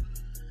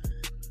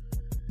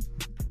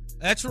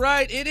 That's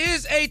right. It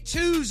is a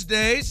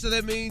Tuesday, so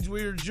that means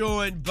we're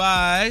joined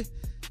by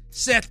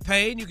Seth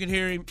Payne. You can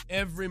hear him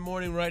every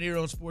morning right here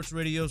on Sports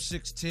Radio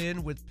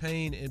 610 with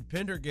Payne and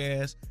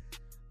Pendergast.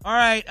 All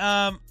right,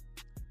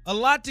 a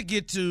lot to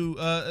get to.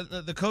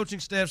 The coaching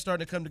staff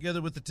starting to come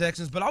together with the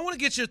Texans, but I want to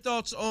get your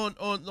thoughts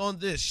on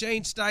this.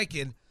 Shane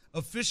Steichen,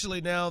 officially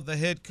now the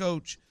head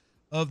coach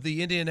of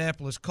the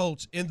Indianapolis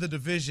Colts in the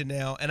division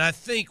now. And I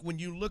think when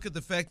you look at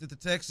the fact that the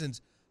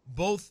Texans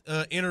both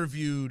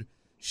interviewed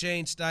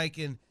Shane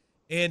Steichen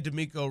and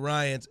DeMeco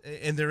Ryans,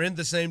 and they're in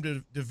the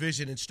same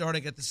division and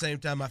starting at the same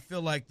time, I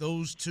feel like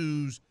those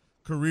two's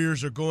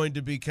careers are going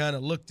to be kind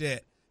of looked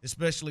at,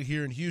 especially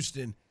here in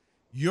Houston.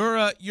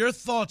 Your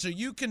thoughts, are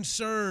you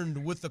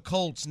concerned with the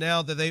Colts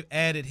now that they've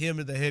added him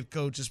as the head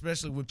coach,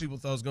 especially when people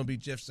thought it was going to be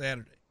Jeff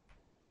Saturday?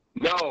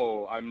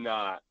 No, I'm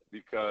not,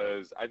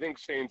 because I think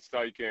Shane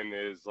Steichen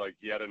is like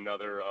yet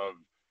another of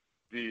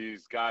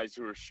these guys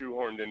who are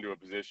shoehorned into a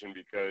position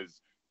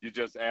because you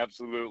just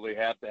absolutely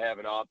have to have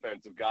an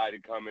offensive guy to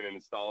come in and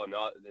install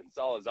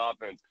his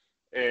offense.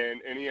 And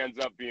he ends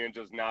up being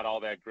just not all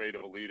that great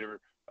of a leader,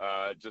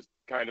 just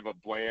kind of a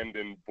bland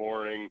and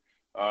boring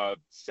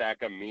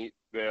sack of meat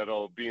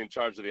that'll be in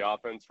charge of the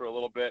offense for a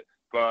little bit,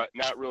 but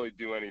not really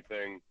do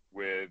anything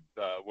with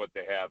what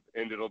they have.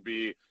 And it'll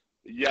be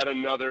yet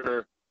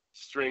another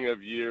string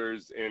of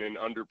years in an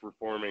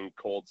underperforming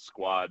Colts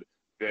squad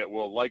that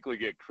will likely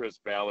get Chris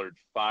Ballard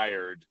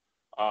fired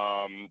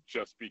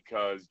just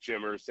because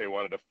Jim Irsay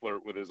wanted to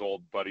flirt with his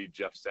old buddy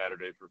Jeff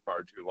Saturday for far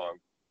too long.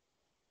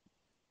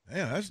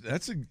 Yeah,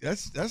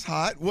 that's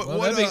hot.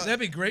 That'd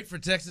be great for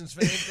Texans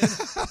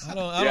fans. I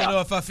don't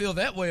know if I feel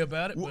that way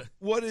about it. But.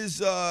 What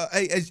is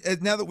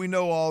now that we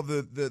know all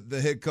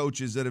the head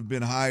coaches that have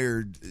been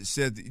hired,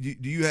 said,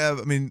 do you have?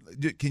 I mean,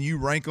 can you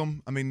rank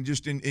them? I mean,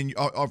 just in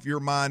off your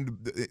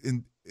mind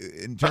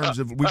in terms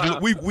of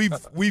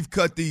we've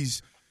cut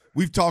these.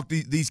 We've talked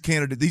these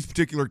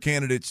particular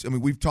candidates. I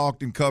mean, we've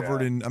talked and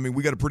covered, and I mean,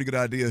 we got a pretty good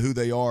idea who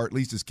they are, at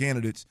least as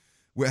candidates.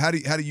 How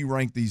do you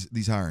rank these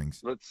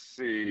hirings? Let's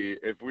see.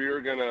 If we were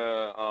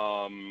gonna,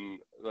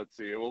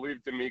 we'll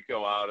leave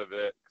DeMeco out of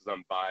it because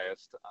I'm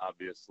biased,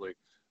 obviously.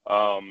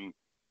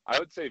 I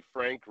would say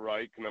Frank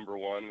Reich, number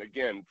one.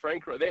 Again,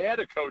 they had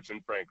a coach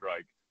in Frank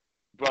Reich,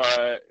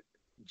 but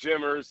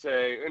Jim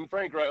Irsay and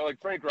Frank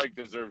Reich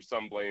deserves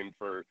some blame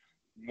for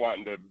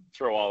wanting to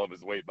throw all of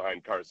his weight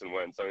behind Carson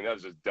Wentz. I mean, that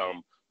was just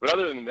dumb. But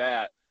other than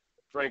that,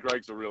 Frank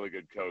Reich's a really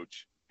good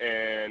coach.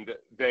 And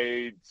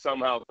they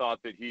somehow thought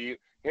that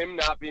him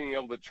not being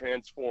able to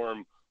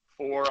transform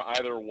 4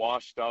 either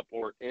washed up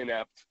or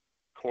inept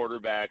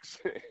quarterbacks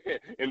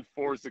in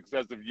 4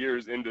 successive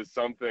years into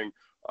something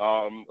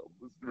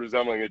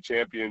resembling a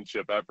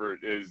championship effort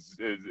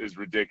is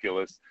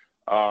ridiculous.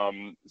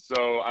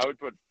 So I would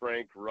put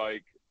Frank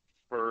Reich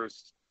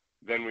first.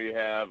 Then we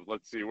have,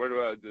 let's see, what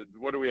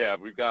do we have?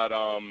 We've got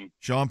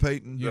Sean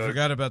Payton. You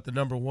forgot about the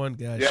number one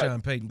guy, yeah,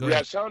 Sean Payton. Go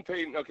ahead. Sean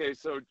Payton. Okay,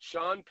 so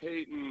Sean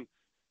Payton,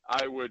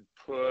 I'll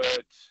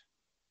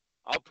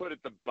put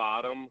at the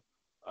bottom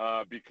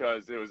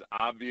because it was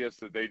obvious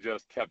that they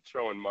just kept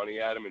throwing money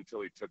at him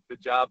until he took the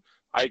job.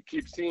 I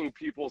keep seeing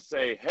people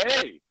say,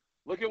 hey,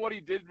 look at what he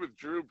did with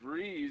Drew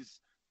Brees,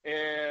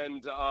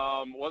 and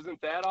wasn't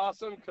that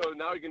awesome? So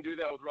now he can do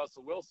that with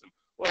Russell Wilson.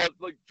 Well,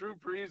 like Drew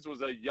Brees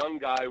was a young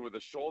guy with a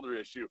shoulder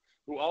issue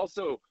who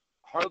also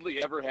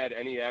hardly ever had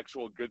any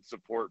actual good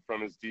support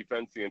from his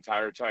defense the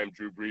entire time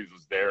Drew Brees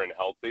was there and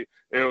healthy.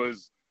 It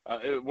was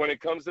when it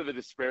comes to the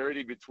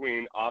disparity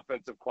between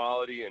offensive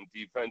quality and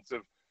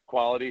defensive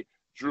quality,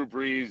 Drew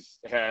Brees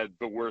had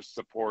the worst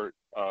support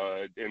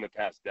in the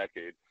past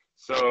decade.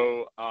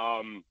 So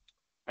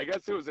I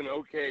guess it was an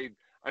okay.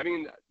 I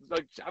mean,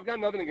 like, I've got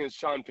nothing against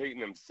Sean Payton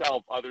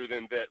himself other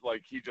than that,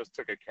 like, he just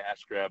took a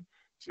cash grab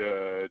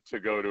to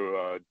go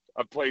to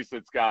a place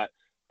that's got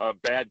a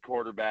bad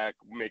quarterback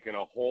making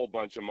a whole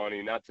bunch of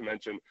money, not to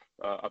mention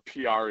a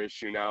PR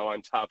issue now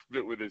on top of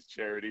it with his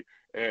charity.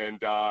 And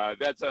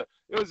it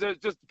was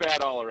just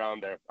bad all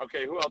around there.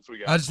 Okay, who else we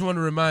got? I just want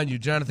to remind you,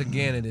 Jonathan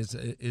Gannon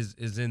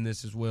is in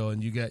this as well,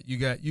 and you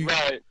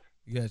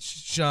got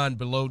Sean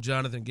below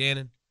Jonathan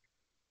Gannon.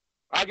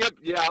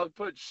 I'll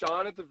put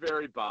Sean at the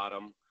very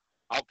bottom.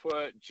 I'll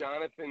put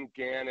Jonathan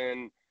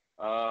Gannon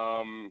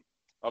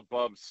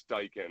above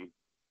Steichen.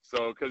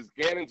 So, because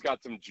Gannon's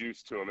got some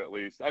juice to him at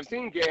least. I've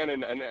seen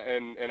Gannon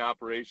in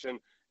operation,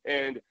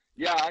 and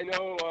yeah, I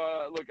know.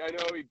 I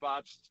know he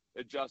botched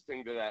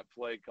adjusting to that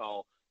play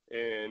call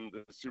in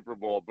the Super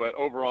Bowl, but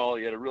overall,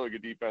 he had a really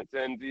good defense,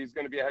 and he's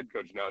going to be a head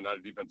coach now, not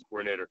a defensive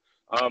coordinator.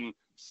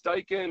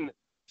 Steichen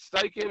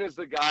is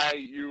the guy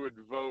you would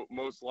vote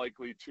most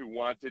likely to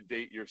want to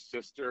date your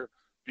sister,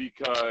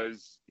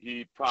 because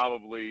he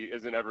probably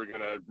isn't ever going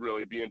to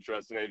really be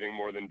interested in anything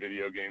more than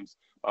video games.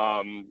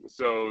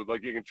 So,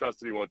 like, you can trust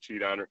that he won't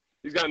cheat on her.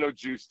 He's got no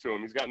juice to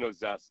him. He's got no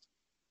zest.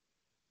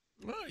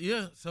 Well,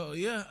 yeah. So,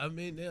 yeah, I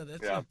mean, yeah,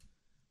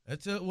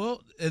 that's it.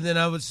 Well, and then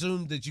I would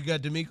assume that you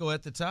got DeMeco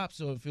at the top,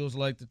 so it feels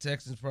like the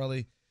Texans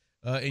probably,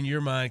 in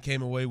your mind,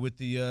 came away with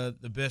the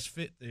best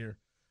fit there.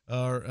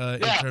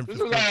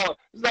 This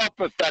is all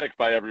pathetic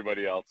by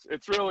everybody else.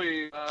 It's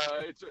really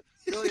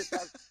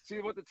see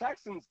what the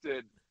Texans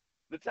did.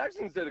 The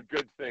Texans did a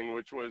good thing,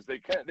 which was they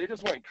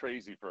just went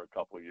crazy for a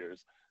couple of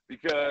years,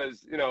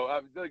 because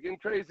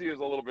and crazy is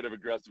a little bit of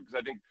aggressive, because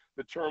I think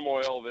the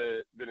turmoil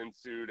that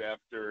ensued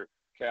after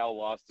Cal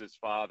lost his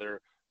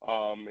father,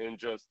 and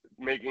just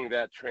making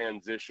that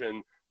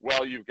transition.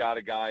 Well, you've got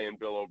a guy in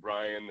Bill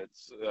O'Brien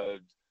that's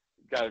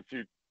got a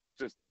few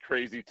just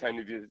crazy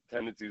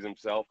tendencies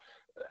himself.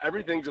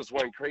 Everything just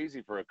went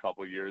crazy for a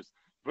couple of years,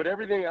 but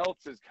everything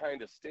else is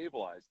kind of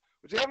stabilized.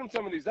 What you have in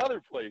some of these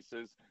other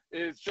places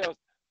is just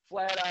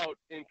flat out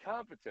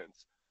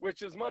incompetence,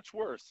 which is much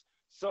worse.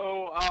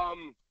 So,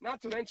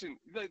 not to mention,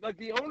 like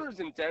the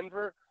owners in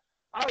Denver,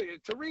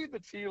 to read the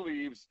tea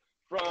leaves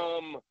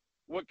from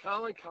what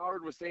Colin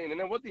Cowherd was saying, and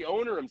then what the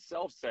owner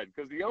himself said,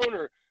 because the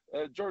owner,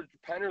 George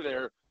Penner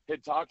there,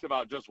 had talked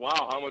about just,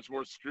 wow, how much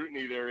more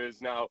scrutiny there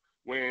is now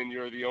when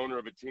you're the owner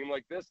of a team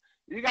like this.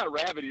 You got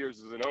rabbit ears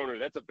as an owner.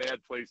 That's a bad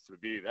place to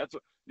be. That's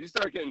what you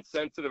start getting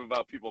sensitive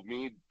about people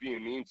being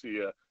mean to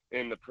you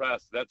in the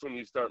press. That's when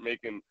you start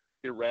making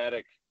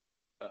erratic,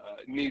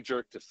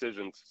 knee-jerk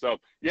decisions. So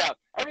yeah,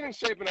 everything's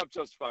shaping up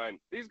just fine.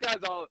 These guys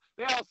all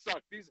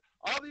suck.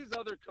 All these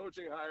other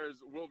coaching hires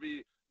will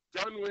be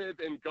done with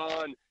and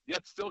gone,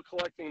 yet still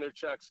collecting their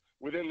checks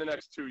within the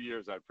next 2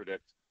 years, I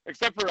predict.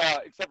 Except for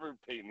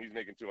Peyton, he's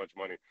making too much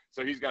money,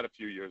 so he's got a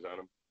few years on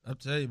him. I'll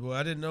tell you, boy,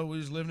 I didn't know we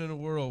was living in a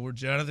world where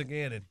Jonathan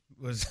Gannon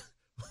was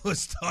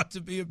thought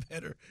to be a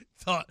better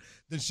thought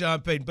than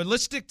Sean Payton. But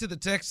let's stick to the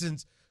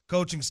Texans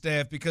coaching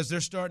staff, because they're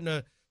starting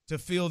to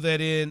feel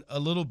that in a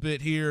little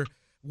bit here.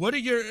 What are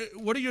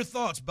your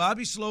thoughts?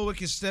 Bobby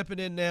Slowick is stepping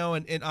in now,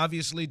 and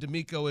obviously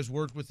DeMeco has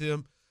worked with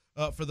him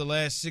for the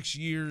last 6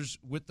 years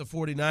with the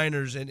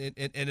 49ers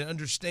and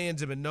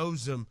understands him and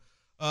knows him.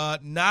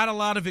 Not a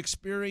lot of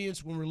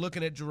experience when we're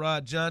looking at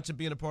Gerard Johnson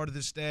being a part of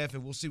this staff,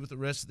 and we'll see what the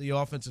rest of the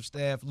offensive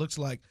staff looks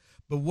like.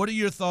 But what are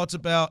your thoughts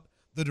about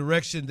the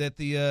direction that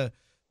the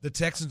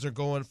Texans are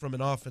going from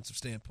an offensive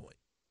standpoint?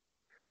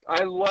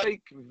 I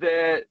like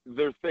that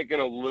they're thinking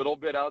a little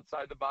bit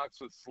outside the box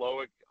with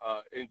Slowick,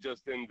 in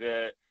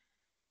that,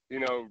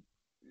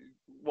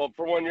 well,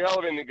 for one, you're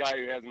elevating the guy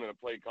who hasn't been a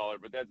play caller,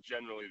 but that's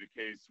generally the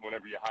case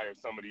whenever you hire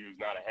somebody who's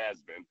not a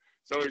has-been.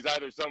 So he's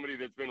either somebody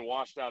that's been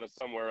washed out of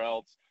somewhere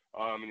else,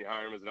 and you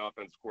hire him as an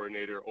offensive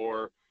coordinator,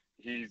 or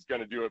he's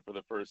going to do it for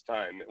the first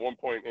time. At one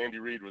point, Andy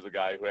Reid was a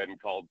guy who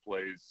hadn't called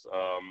plays,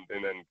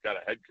 and then got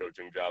a head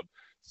coaching job.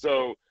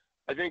 So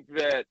I think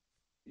that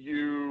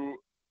you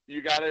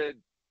got to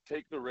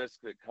take the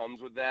risk that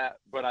comes with that.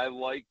 But I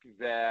like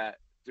that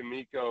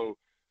DeMeco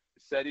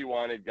said he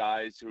wanted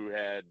guys who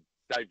had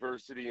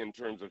diversity in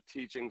terms of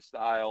teaching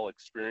style,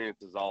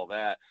 experiences, all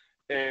that.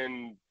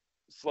 And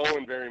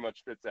Sloan very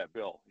much fits that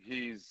bill.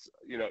 He's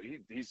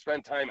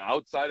spent time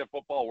outside of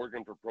football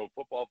working for Pro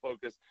Football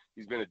Focus.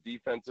 He's been a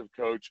defensive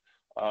coach.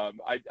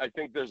 I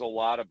think there's a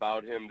lot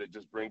about him that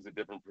just brings a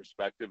different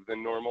perspective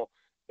than normal.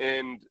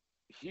 And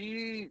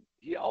he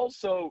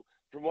also,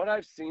 from what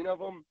I've seen of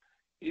him,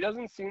 he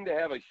doesn't seem to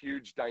have a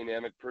huge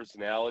dynamic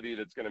personality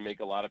that's going to make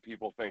a lot of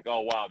people think,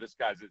 oh, wow, this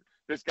guy's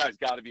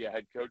got to be a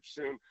head coach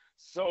soon.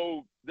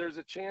 So there's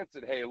a chance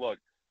that, hey, look,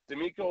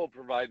 DeMeco will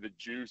provide the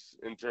juice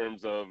in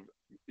terms of,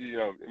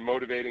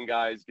 motivating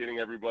guys, getting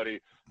everybody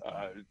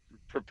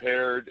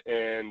prepared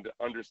and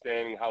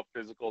understanding how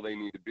physical they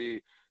need to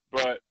be.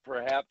 But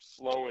perhaps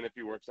Sloan, if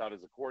he works out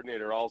as a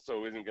coordinator,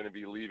 also isn't going to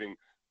be leaving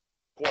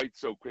quite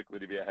so quickly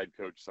to be a head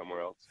coach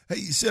somewhere else. Hey,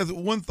 Seth,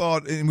 one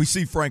thought, and we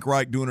see Frank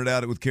Reich doing it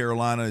out with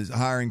Carolina, is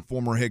hiring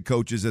former head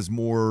coaches as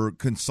more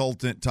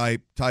consultant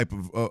type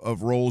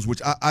of roles,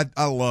 which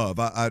I love.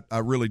 I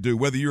really do.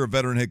 Whether you're a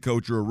veteran head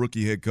coach or a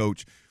rookie head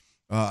coach,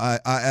 I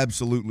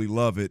absolutely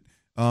love it.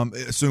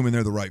 Assuming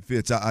they're the right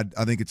fits, I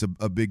think it's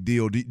a big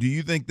deal. Do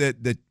you think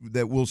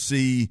that we'll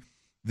see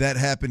that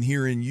happen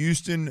here in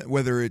Houston,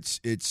 whether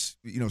it's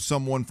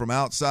someone from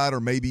outside or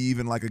maybe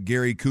even like a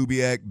Gary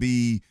Kubiak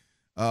be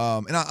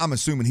and I'm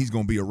assuming he's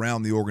going to be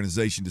around the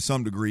organization to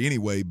some degree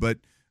anyway, but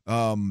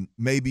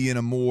maybe in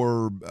a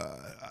more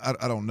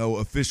I don't know,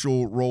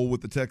 official role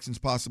with the Texans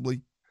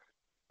possibly?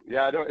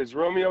 Yeah, is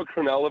Romeo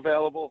Crennel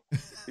available?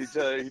 He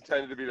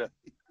tended to be the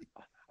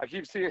I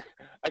keep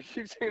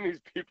seeing these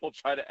people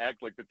try to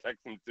act like the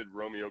Texans did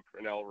Romeo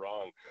Crennel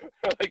wrong.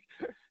 Like,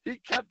 he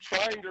kept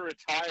trying to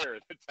retire.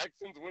 The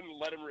Texans wouldn't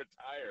let him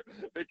retire.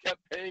 They kept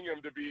paying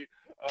him to be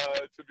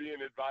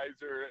an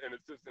advisor, an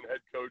assistant head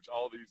coach,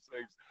 all these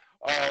things.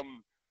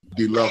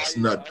 Deluxe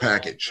nut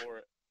package.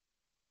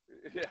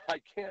 Yeah,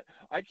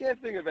 I can't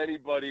think of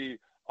anybody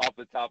off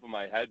the top of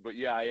my head, but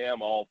yeah, I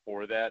am all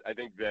for that. I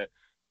think that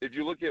if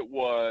you look at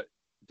what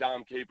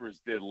Dom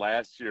Capers did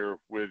last year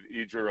with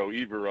Ejiro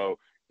Evero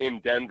in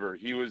Denver,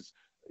 he was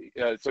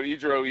so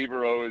Ejiro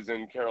Evero is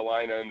in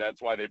Carolina, and that's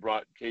why they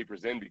brought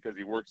Capers in, because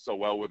he worked so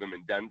well with him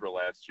in Denver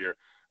last year.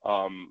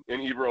 And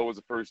Evero was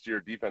a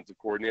first-year defensive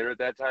coordinator at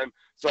that time.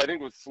 So I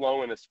think with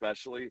Sloan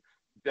especially,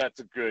 that's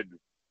a good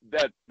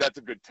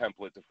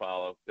template to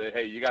follow. That,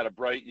 hey, you got a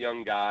bright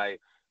young guy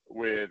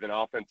with an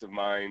offensive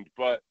mind,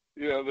 but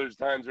there's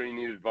times where you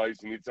need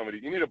advice. You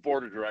need a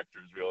board of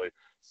directors, really.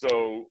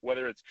 So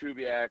whether it's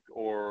Kubiak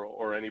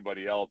or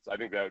anybody else, I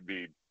think that would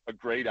be a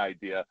great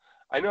idea.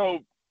 I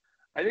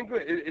think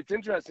it's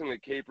interesting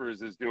that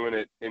Capers is doing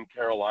it in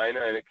Carolina,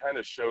 and it kind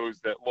of shows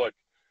that, look,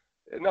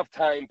 enough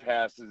time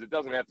passes. It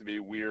doesn't have to be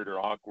weird or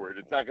awkward.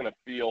 It's not going to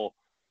feel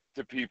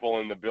to people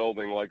in the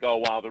building like, oh,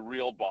 wow, the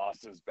real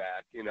boss is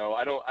back.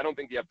 I don't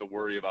think you have to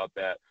worry about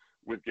that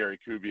with Gary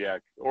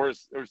Kubiak, or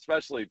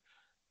especially,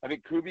 I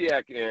think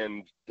Kubiak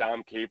and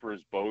Dom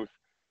Capers both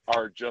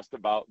are just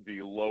about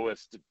the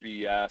lowest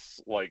BS,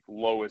 like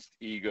lowest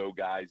ego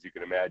guys you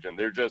can imagine.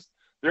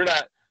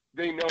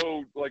 They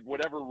know, like,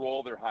 whatever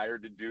role they're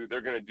hired to do,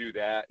 they're going to do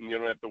that, and you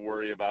don't have to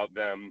worry about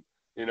them,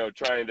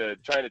 trying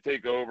to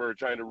take over,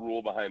 trying to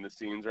rule behind the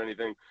scenes or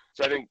anything.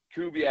 So I think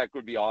Kubiak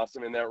would be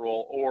awesome in that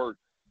role, or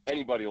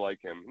anybody like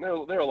him.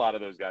 There are a lot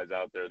of those guys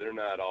out there. They're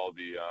not all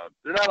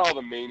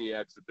the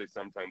maniacs that they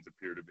sometimes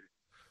appear to be.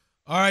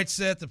 All right,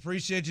 Seth,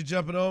 appreciate you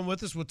jumping on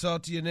with us. We'll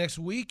talk to you next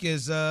week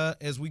as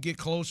we get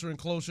closer and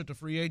closer to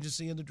free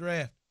agency and the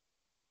draft.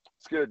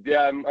 It's good.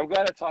 Yeah, I'm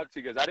glad I talked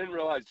to you guys. I didn't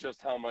realize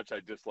just how much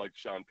I disliked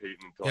Sean Payton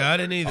until I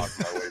didn't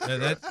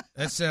either.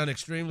 That sounded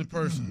extremely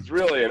personal. He's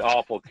really an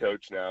awful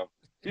coach now.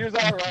 He was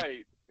all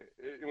right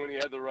when he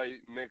had the right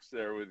mix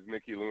there with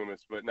Mickey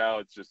Loomis, but now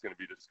it's just going to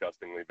be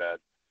disgustingly bad.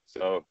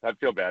 So I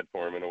feel bad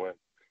for him in a way,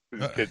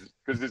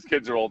 because his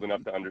kids are old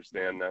enough to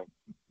understand now.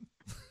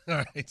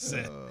 All right,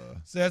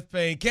 Seth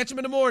Payne. Catch him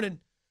in the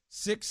morning,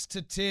 6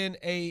 to 10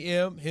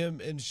 a.m.,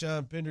 him and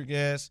Sean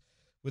Pendergast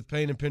with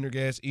Payne and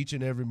Pendergast each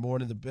and every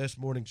morning, the best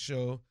morning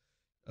show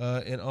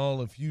in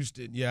all of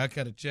Houston. Yeah, I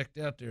kind of checked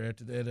out there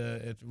after that.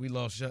 After we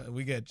lost Sean,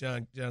 we got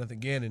Jonathan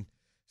Gannon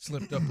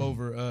slipped up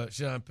over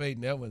Sean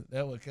Payton. That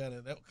one kind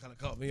of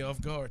caught me off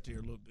guard there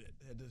a little bit.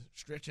 I had to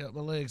stretch out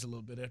my legs a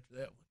little bit after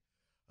that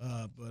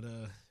one. But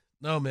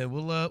no, man,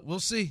 we'll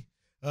see.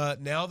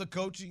 Now the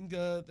coaching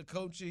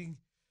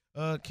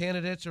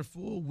candidates are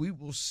full. We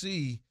will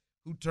see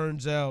who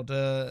turns out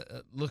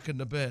looking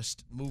the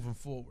best moving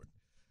forward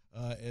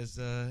as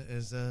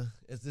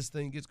this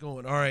thing gets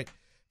going. All right,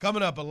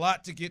 coming up, a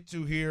lot to get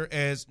to here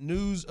as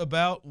news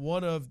about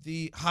one of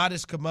the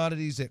hottest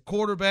commodities at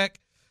quarterback.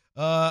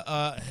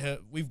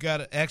 We've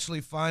got actually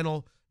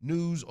final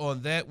news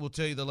on that. We'll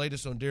tell you the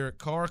latest on Derek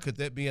Carr. Could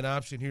that be an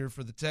option here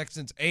for the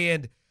Texans?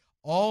 And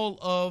all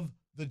of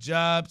the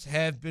jobs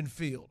have been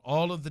filled.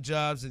 All of the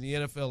jobs in the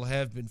NFL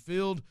have been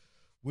filled.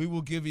 We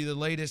will give you the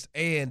latest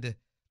and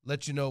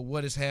let you know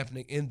what is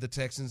happening in the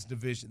Texans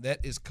division.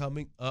 That is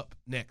coming up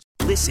next.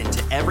 Listen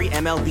to every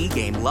MLB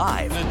game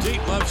live. In the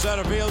deep left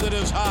center field, it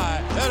is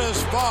high, it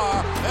is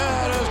far,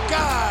 it is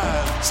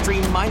gone.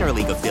 Stream minor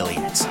league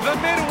affiliates. The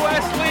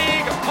Midwest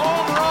League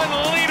home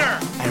run leader.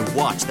 And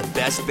watch the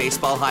best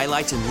baseball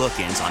highlights and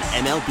look-ins on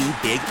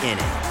MLB Big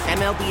Inning.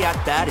 MLB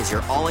At Bat is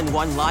your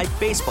all-in-one live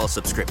baseball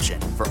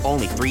subscription for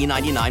only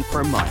 $3.99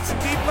 per month.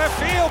 Deep left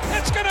field,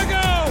 it's gonna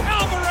go.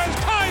 Alvarez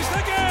ties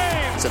the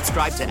game.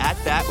 Subscribe to At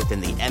Bat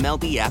within the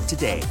MLB app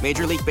today.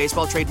 Major League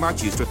Baseball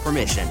trademarks used with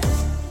permission.